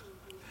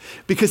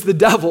 Because the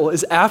devil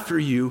is after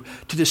you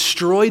to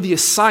destroy the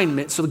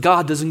assignment so that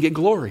God doesn't get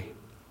glory.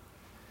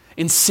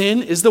 And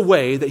sin is the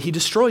way that he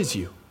destroys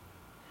you.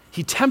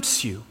 He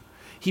tempts you.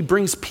 He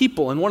brings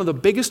people, and one of the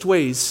biggest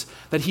ways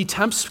that he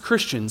tempts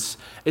Christians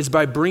is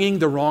by bringing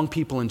the wrong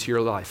people into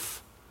your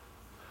life.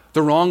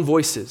 The wrong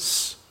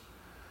voices.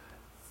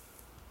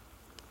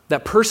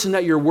 That person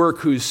at your work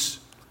who's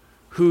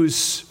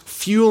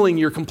fueling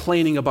your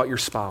complaining about your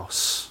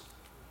spouse.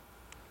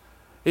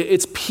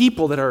 It's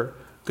people that are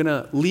going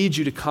to lead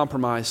you to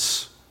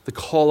compromise the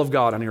call of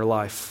God on your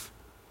life.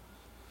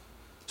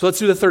 So let's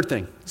do the third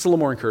thing. It's a little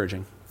more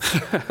encouraging.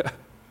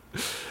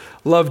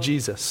 Love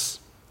Jesus.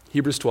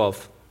 Hebrews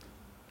 12.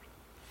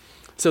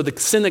 So the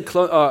sin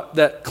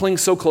that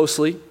clings so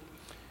closely,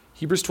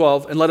 Hebrews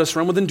 12, and let us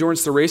run with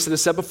endurance the race that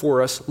is set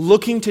before us,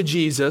 looking to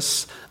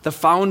Jesus, the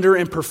founder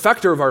and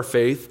perfecter of our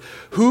faith,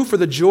 who for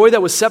the joy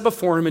that was set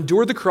before him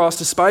endured the cross,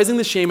 despising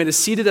the shame, and is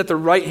seated at the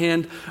right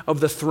hand of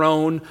the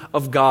throne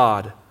of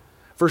God.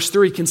 Verse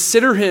 3,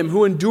 consider him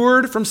who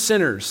endured from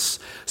sinners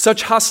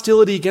such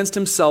hostility against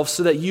himself,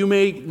 so that you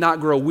may not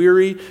grow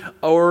weary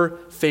or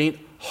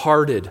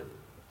faint-hearted.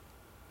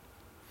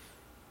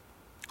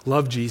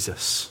 Love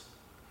Jesus.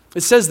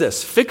 It says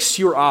this, fix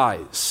your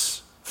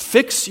eyes.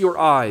 Fix your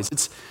eyes.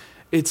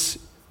 It's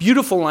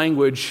beautiful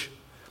language,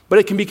 but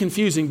it can be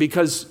confusing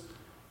because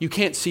you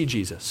can't see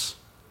Jesus.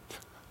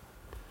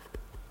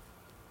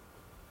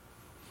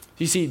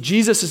 You see,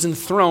 Jesus is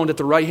enthroned at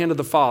the right hand of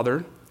the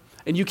Father,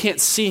 and you can't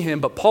see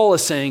him, but Paul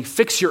is saying,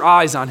 fix your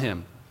eyes on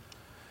him.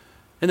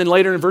 And then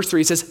later in verse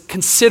 3, he says,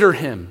 consider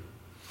him.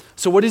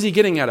 So what is he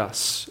getting at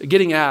us?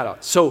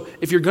 So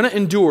if you're going to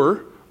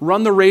endure,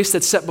 run the race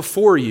that's set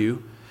before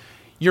you,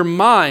 your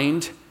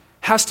mind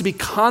has to be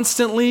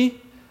constantly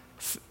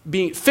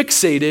being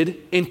fixated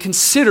in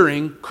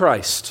considering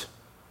Christ.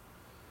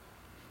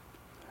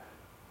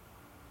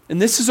 And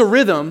this is a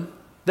rhythm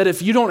that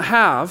if you don't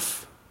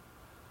have,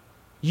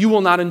 you will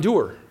not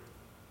endure.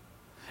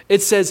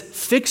 It says,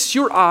 fix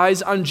your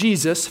eyes on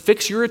Jesus,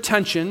 fix your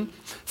attention,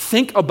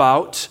 think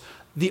about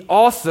the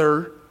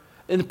author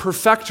and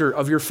perfecter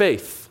of your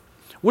faith.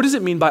 What does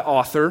it mean by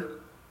author?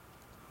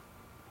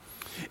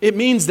 It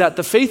means that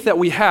the faith that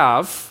we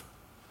have,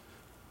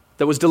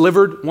 that was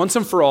delivered once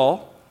and for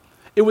all,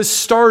 it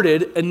was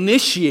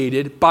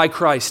initiated by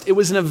Christ. It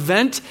was an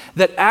event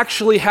that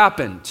actually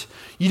happened.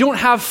 You don't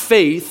have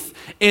faith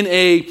in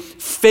a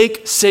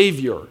fake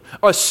savior,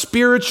 a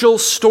spiritual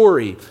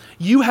story.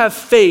 You have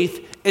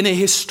faith in a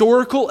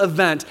historical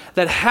event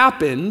that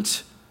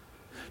happened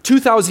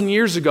 2,000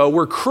 years ago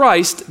where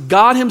Christ,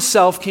 God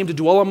himself, came to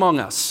dwell among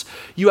us.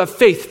 You have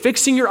faith,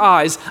 fixing your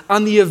eyes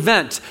on the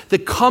event, the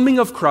coming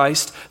of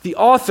Christ, the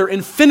author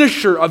and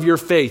finisher of your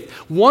faith.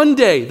 One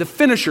day, the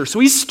finisher. So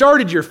he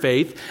started your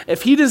faith.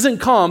 If he doesn't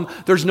come,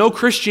 there's no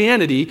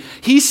Christianity.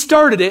 He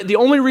started it. The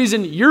only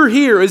reason you're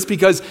here is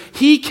because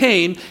he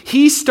came,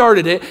 he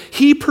started it,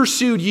 he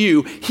pursued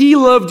you, he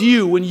loved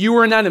you when you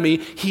were an enemy,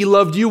 he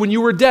loved you when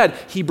you were dead,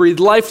 he breathed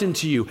life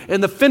into you.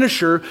 And the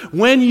finisher,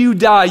 when you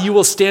die, you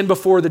will stand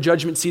before the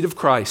judgment seat of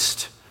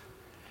Christ,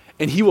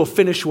 and he will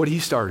finish what he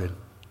started.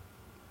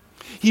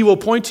 He will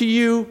point to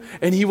you,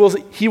 and he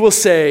will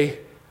say,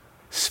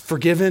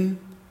 forgiven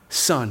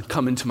son,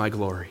 come into my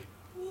glory.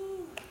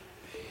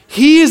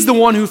 He is the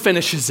one who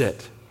finishes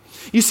it.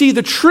 You see,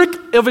 the trick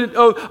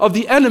of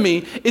the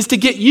enemy is to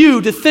get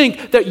you to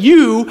think that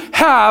you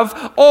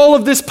have all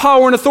of this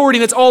power and authority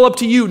and it's all up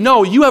to you.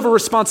 No, you have a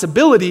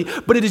responsibility,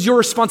 but it is your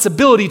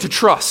responsibility to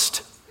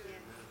trust.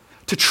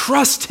 To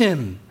trust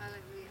him.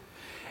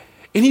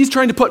 And he's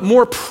trying to put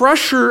more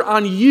pressure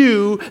on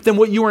you than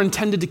what you are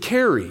intended to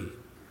carry.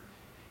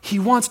 He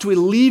wants to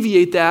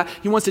alleviate that.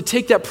 He wants to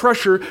take that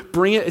pressure,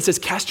 bring it. It says,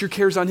 cast your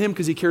cares on him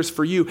because he cares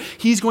for you.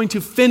 He's going to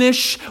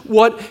finish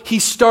what he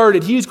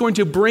started. He's going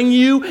to bring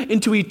you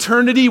into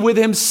eternity with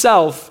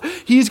himself.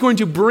 He's going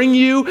to bring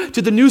you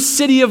to the new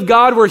city of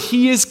God where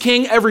he is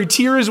king. Every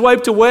tear is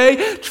wiped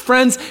away.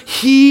 Friends,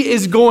 he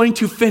is going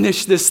to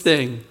finish this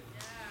thing.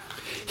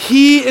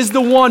 He is the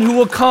one who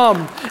will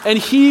come and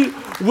he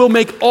will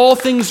make all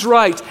things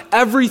right.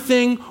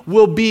 Everything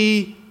will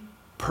be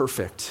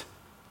perfect.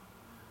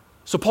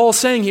 So Paul's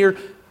saying here,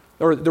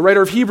 or the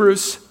writer of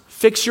Hebrews,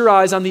 fix your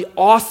eyes on the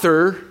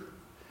author.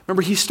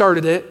 Remember, he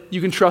started it.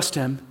 You can trust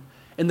him.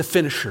 And the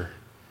finisher.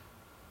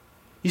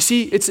 You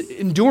see, it's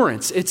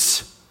endurance.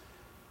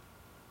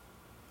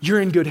 You're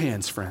in good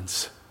hands,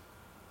 friends.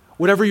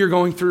 Whatever you're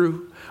going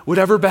through,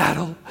 whatever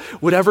battle,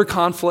 whatever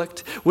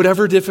conflict,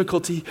 whatever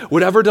difficulty,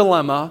 whatever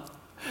dilemma,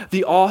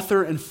 the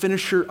author and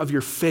finisher of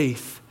your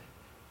faith,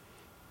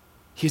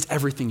 he has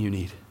everything you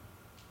need.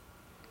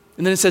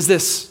 And then it says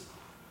this,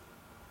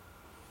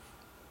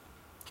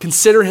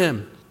 consider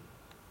him,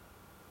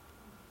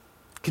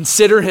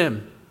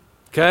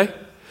 okay,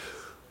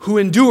 who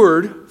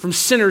endured from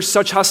sinners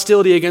such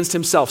hostility against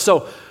himself.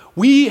 So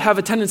we have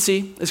a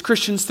tendency as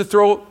Christians to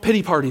throw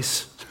pity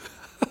parties.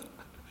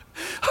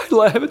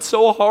 I have it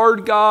so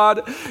hard,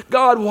 God.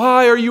 God,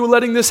 why are you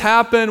letting this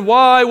happen?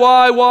 Why?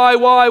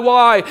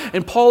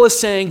 And Paul is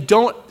saying,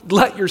 don't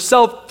let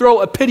yourself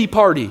throw a pity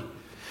party.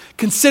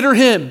 Consider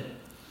him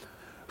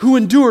who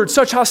endured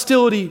such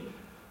hostility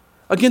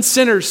against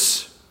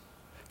sinners.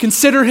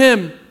 Consider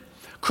him,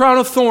 crown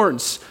of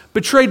thorns,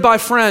 betrayed by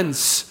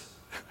friends,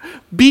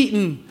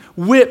 beaten,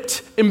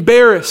 whipped,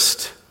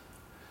 embarrassed.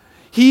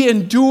 He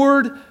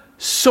endured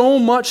so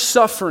much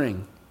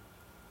suffering,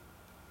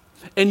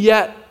 and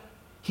yet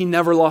he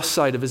never lost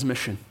sight of his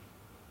mission.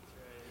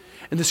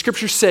 And the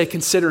scriptures say,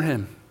 consider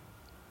him.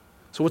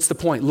 So what's the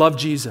point? Love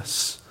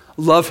Jesus.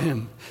 Love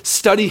him.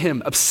 Study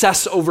him.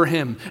 Obsess over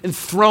him.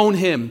 Enthrone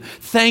him.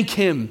 Thank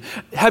him.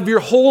 Have your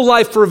whole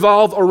life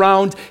revolve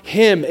around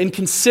him and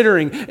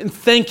considering and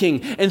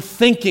thinking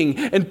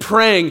and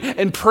praying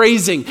and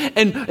praising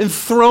and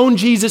enthrone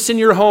Jesus in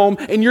your home,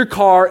 in your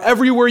car,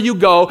 everywhere you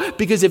go,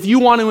 because if you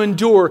want to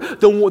endure,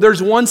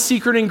 there's one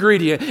secret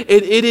ingredient.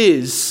 It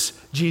is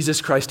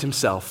Jesus Christ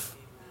himself.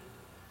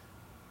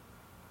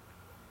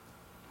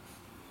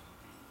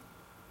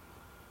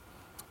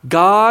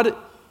 God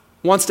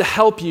wants to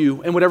help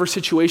you in whatever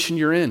situation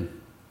you're in.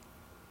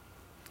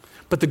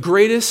 But the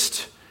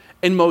greatest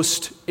and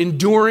most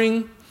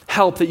enduring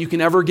help that you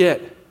can ever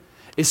get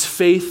is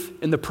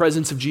faith in the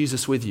presence of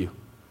Jesus with you.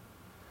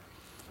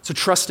 So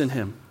trust in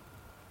him.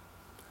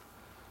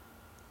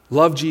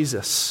 Love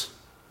Jesus.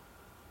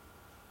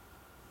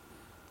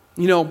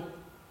 You know,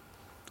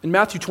 in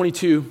Matthew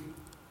 22,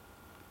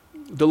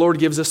 the Lord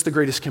gives us the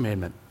greatest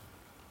commandment.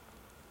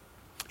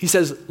 He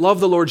says, love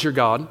the Lord your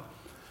God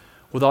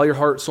with all your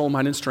heart, soul,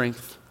 mind, and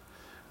strength.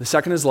 The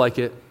second is like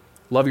it,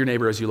 love your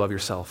neighbor as you love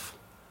yourself.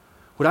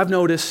 What I've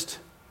noticed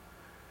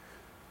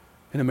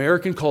in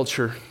American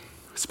culture,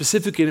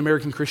 specifically in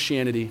American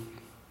Christianity,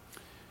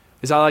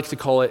 is I like to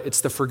call it,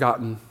 it's the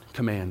forgotten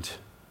command.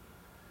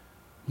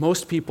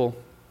 Most people,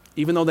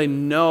 even though they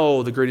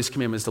know the greatest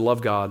commandment is to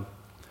love God,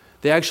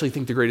 they actually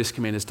think the greatest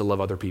command is to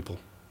love other people.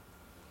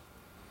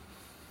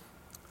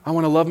 I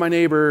want to love my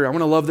neighbor. I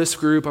want to love this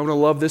group. I want to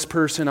love this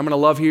person. I'm going to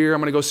love here. I'm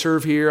going to go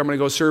serve here. I'm going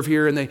to go serve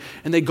here. And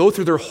they go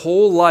through their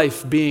whole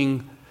life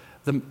being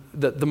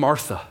the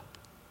Martha,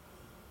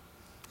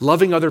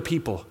 loving other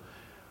people,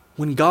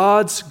 when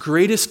God's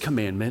greatest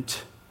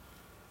commandment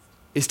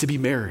is to be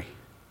Mary.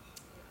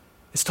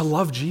 It's to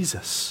love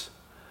Jesus.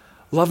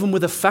 Love him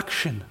with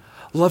affection.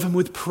 Love him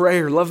with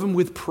prayer. Love him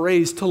with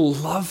praise. To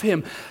love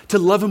him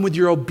with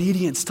your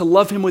obedience. To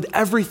love him with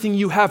everything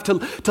you have.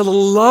 To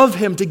love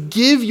him. To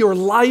give your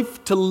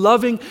life to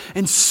loving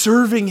and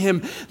serving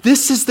him.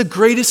 This is the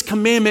greatest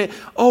commandment.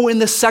 Oh, and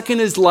the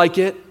second is like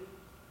it.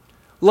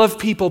 Love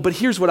people. But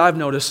here's what I've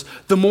noticed.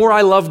 The more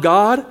I love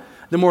God,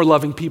 the more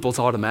loving people is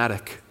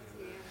automatic.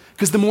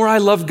 Because the more I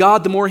love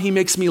God, the more he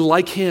makes me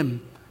like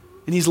him.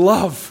 And he's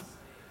love.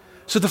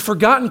 So the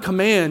forgotten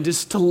command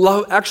is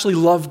to actually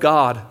love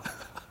God.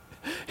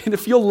 And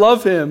if you'll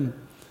love him,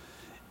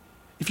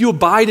 if you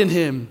abide in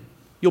him,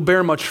 you'll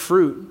bear much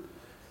fruit.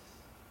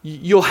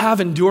 You'll have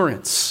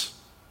endurance.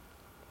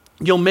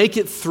 You'll make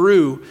it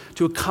through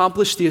to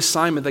accomplish the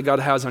assignment that God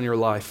has on your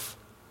life.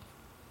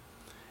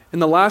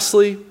 And then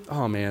lastly,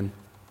 oh man,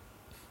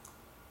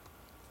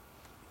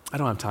 I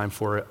don't have time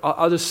for it.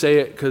 I'll just say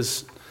it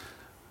because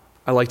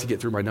I like to get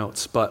through my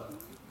notes. But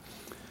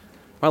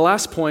my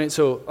last point,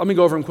 so let me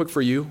go over them quick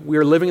for you. We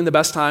are living in the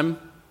best time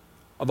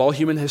of all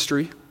human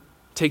history.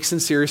 Take sin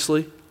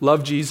seriously,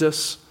 love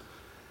Jesus,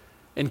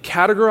 and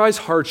categorize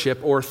hardship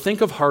or think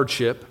of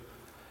hardship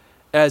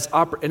as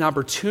an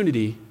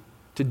opportunity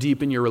to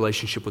deepen your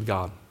relationship with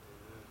God.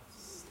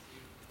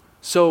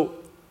 So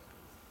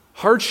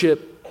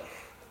hardship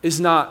is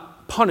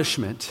not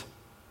punishment.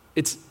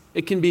 It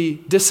can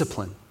be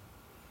discipline.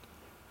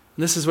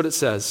 And this is what it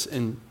says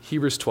in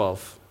Hebrews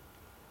 12.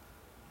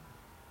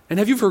 And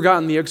have you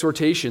forgotten the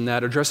exhortation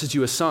that addresses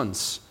you as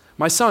sons?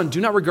 My son, do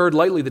not regard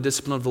lightly the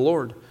discipline of the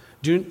Lord.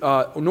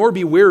 Nor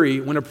be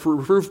weary when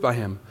reproved by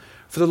him.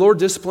 For the Lord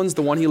disciplines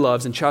the one he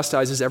loves and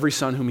chastises every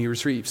son whom he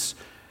receives.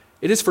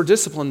 It is for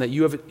discipline that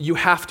you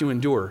have to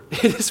endure.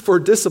 It is for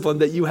discipline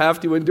that you have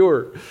to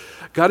endure.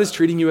 God is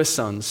treating you as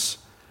sons.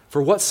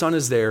 For what son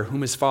is there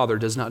whom his father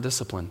does not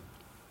discipline?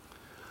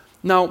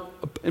 Now,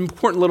 an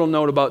important little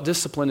note about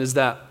discipline is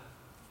that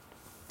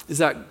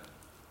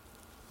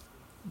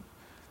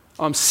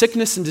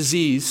sickness and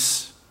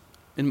disease,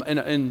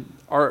 in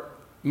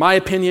my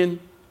opinion,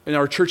 in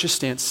our church's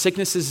stance,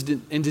 sickness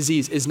and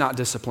disease is not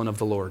discipline of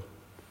the Lord.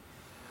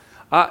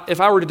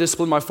 If I were to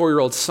discipline my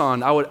 4-year-old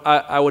son,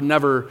 I would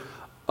never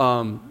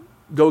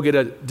go get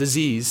a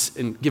disease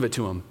and give it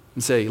to him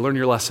and say, learn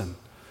your lesson.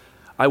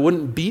 I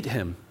wouldn't beat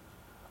him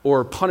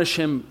or punish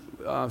him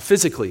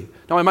physically.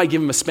 Now, I might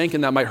give him a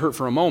spanking that might hurt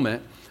for a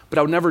moment, but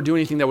I would never do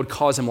anything that would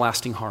cause him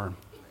lasting harm.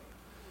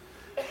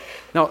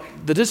 Now,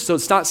 so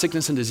it's not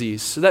sickness and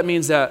disease. So that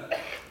means that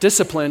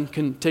discipline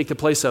can take the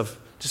place of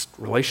just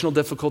relational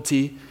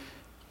difficulty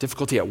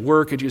at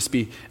work. It could just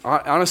be,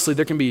 honestly,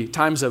 there can be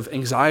times of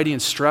anxiety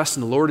and stress,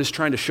 and the Lord is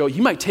trying to show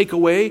you might take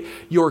away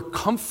your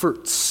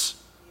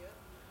comforts.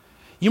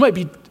 You might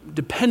be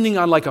depending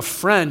on like a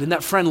friend, and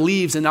that friend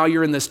leaves, and now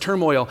you're in this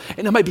turmoil.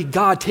 And it might be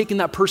God taking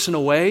that person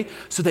away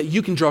so that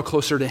you can draw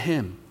closer to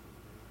Him.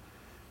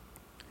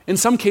 In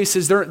some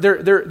cases, there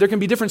can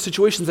be different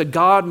situations that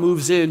God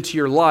moves into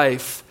your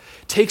life,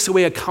 takes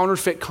away a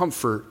counterfeit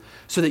comfort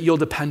so that you'll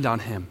depend on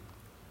Him.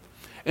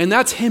 And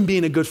that's Him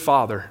being a good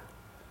Father.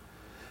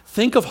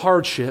 Think of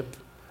hardship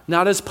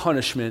not as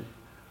punishment,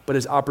 but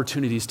as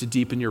opportunities to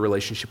deepen your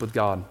relationship with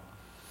God.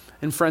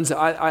 And friends,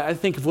 I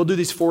think if we'll do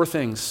these 4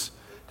 things,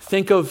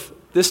 think of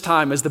this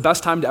time as the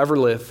best time to ever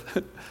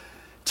live.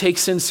 Take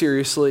sin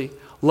seriously,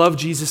 love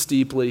Jesus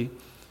deeply,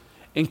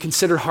 and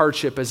consider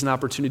hardship as an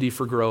opportunity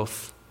for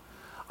growth.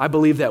 I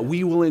believe that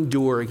we will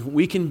endure.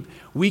 We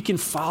can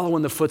follow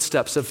in the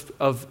footsteps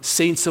of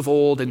saints of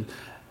old and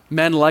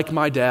men like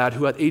my dad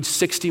who at age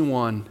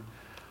 61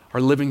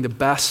 are living the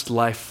best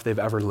life they've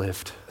ever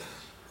lived.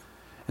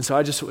 And so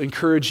I just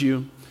encourage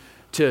you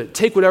to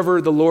take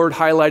whatever the Lord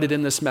highlighted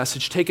in this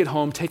message, take it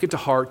home, take it to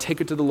heart,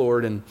 take it to the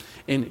Lord,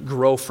 and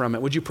grow from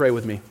it. Would you pray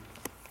with me?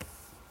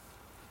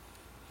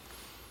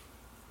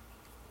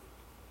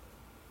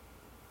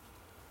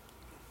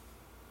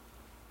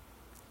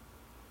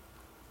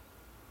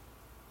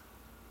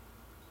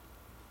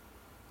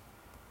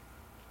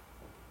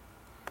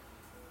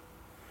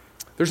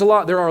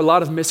 There are a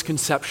lot of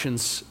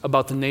misconceptions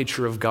about the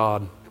nature of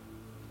God.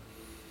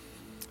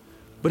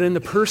 But in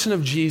the person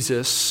of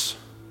Jesus,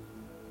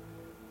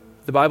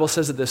 the Bible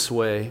says it this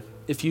way: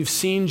 if you've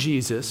seen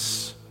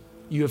Jesus,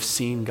 you have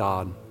seen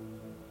God.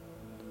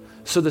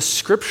 So the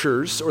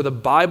scriptures, or the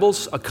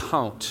Bible's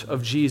account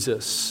of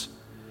Jesus,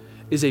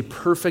 is a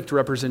perfect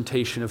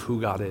representation of who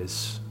God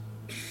is.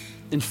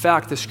 In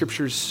fact, the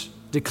scriptures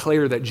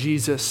declare that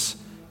Jesus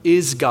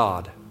is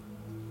God.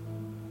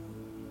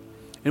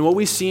 And what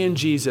we see in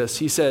Jesus,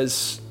 He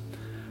says,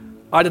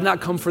 I did not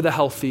come for the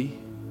healthy,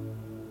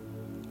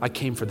 I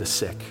came for the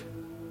sick.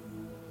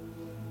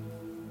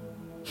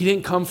 He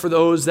didn't come for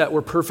those that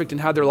were perfect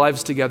and had their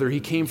lives together. He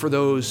came for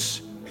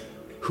those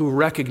who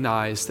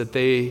recognize that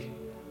they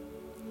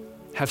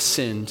have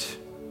sinned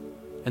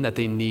and that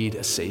they need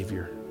a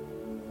Savior.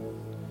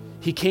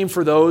 He came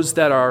for those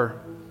that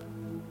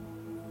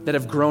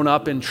have grown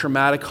up in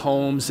traumatic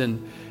homes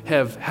and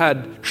have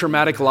had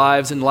traumatic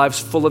lives and lives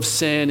full of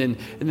sin, and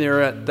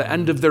they're at the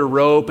end of their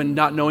rope and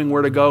not knowing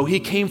where to go. He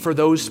came for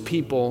those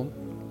people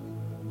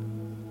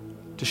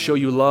to show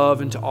you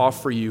love and to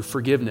offer you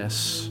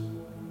forgiveness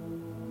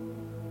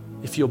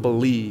if you'll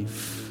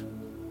believe,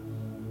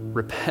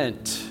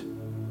 repent,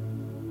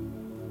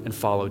 and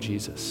follow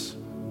Jesus.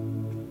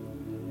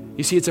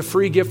 You see, it's a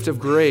free gift of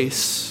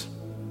grace,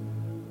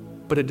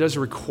 but it does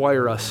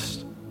require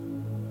us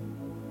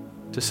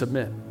to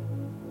submit,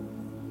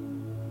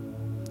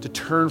 to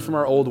turn from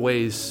our old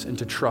ways and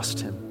to trust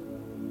Him.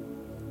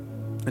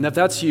 And if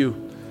that's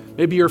you,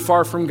 maybe you're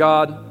far from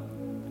God,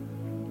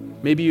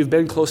 maybe you've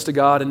been close to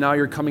God and now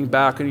you're coming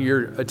back and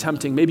you're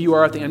attempting, maybe you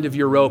are at the end of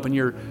your rope and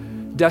you're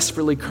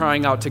desperately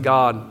crying out to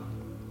God.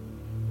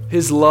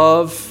 His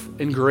love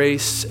and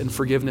grace and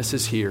forgiveness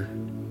is here.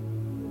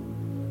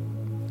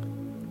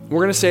 We're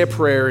going to say a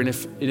prayer, and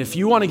if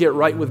you want to get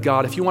right with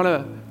God, if you want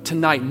to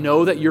tonight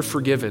know that you're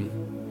forgiven,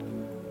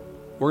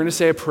 we're going to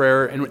say a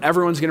prayer, and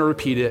everyone's going to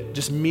repeat it.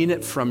 Just mean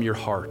it from your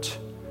heart.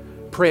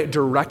 Pray it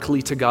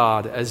directly to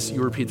God as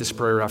you repeat this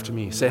prayer after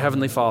me. Say,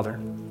 Heavenly Father,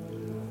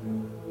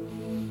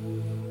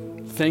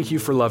 thank you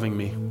for loving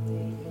me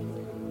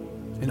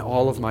in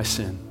all of my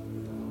sin.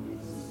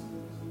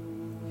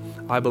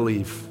 I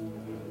believe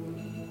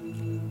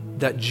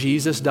that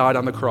Jesus died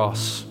on the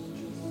cross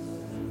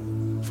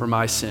for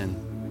my sin,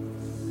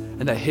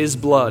 and that His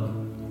blood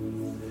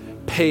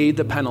paid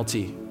the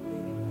penalty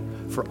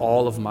for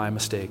all of my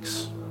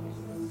mistakes.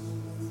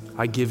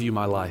 I give you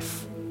my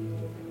life.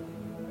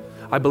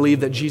 I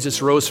believe that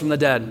Jesus rose from the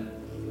dead,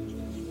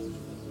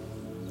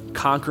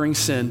 conquering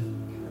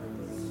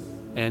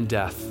sin and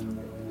death.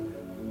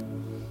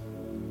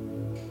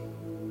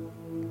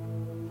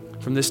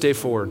 From this day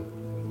forward,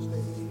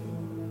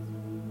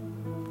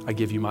 I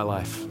give you my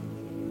life.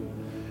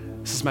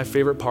 This is my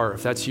favorite part.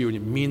 If that's you and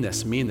you mean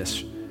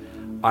this.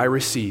 I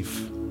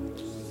receive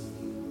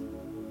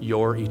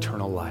your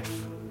eternal life.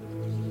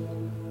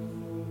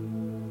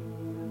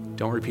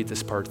 Don't repeat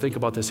this part. Think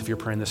about this if you're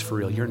praying this for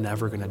real. You're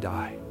never going to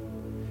die.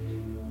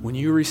 When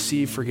you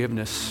receive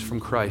forgiveness from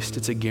Christ,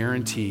 it's a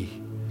guarantee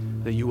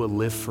that you will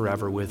live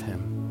forever with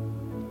Him.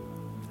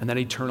 And that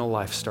eternal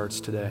life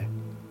starts today.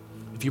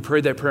 If you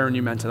prayed that prayer and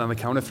you meant it, on the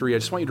count of 3, I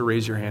just want you to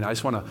raise your hand. I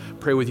just want to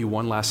pray with you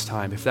one last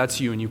time. If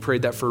that's you and you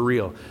prayed that for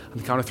real, on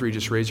the count of 3,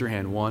 just raise your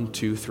hand. 1,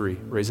 2, 3.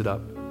 Raise it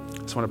up. I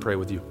just want to pray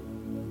with you.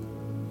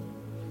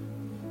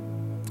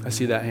 I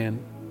see that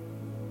hand.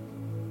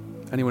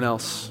 Anyone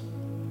else?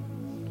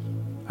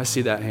 I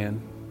see that hand.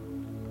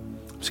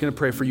 I'm just going to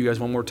pray for you guys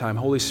one more time.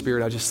 Holy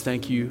Spirit, I just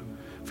thank you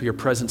for your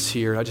presence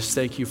here. I just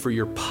thank you for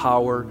your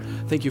power.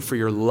 Thank you for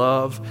your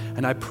love.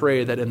 And I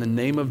pray that in the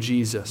name of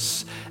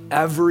Jesus,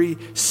 every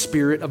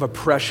spirit of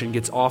oppression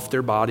gets off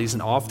their bodies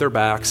and off their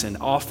backs and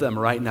off them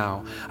right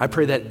now. I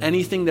pray that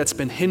anything that's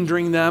been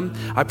hindering them,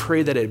 I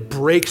pray that it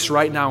breaks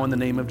right now in the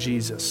name of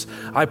Jesus.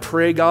 I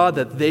pray, God,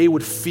 that they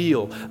would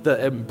feel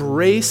the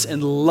embrace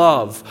and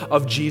love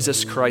of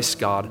Jesus Christ,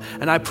 God.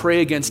 And I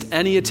pray against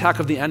any attack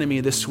of the enemy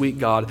this week,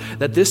 God,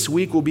 that this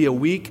week will be a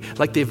week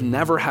like they've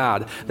never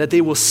had, that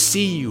they will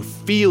see you,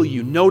 feel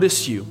you,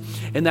 notice you,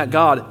 and that,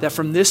 God, that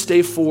from this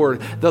day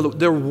forward,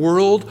 their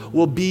world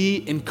will be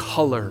in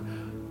color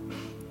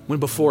when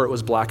before it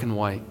was black and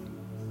white.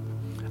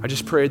 I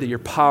just pray that your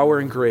power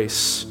and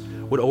grace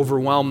would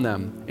overwhelm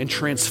them and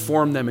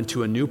transform them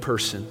into a new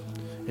person.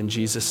 In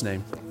Jesus'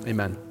 name,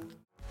 amen.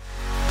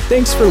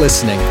 Thanks for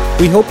listening.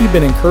 We hope you've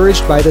been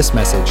encouraged by this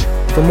message.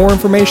 For more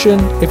information,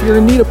 if you're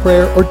in need of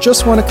prayer or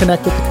just want to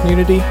connect with the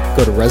community,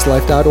 go to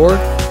reslife.org,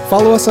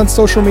 follow us on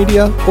social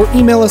media, or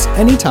email us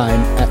anytime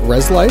at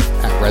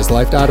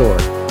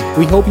reslife@reslife.org.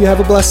 We hope you have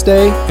a blessed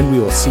day, and we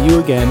will see you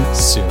again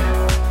soon.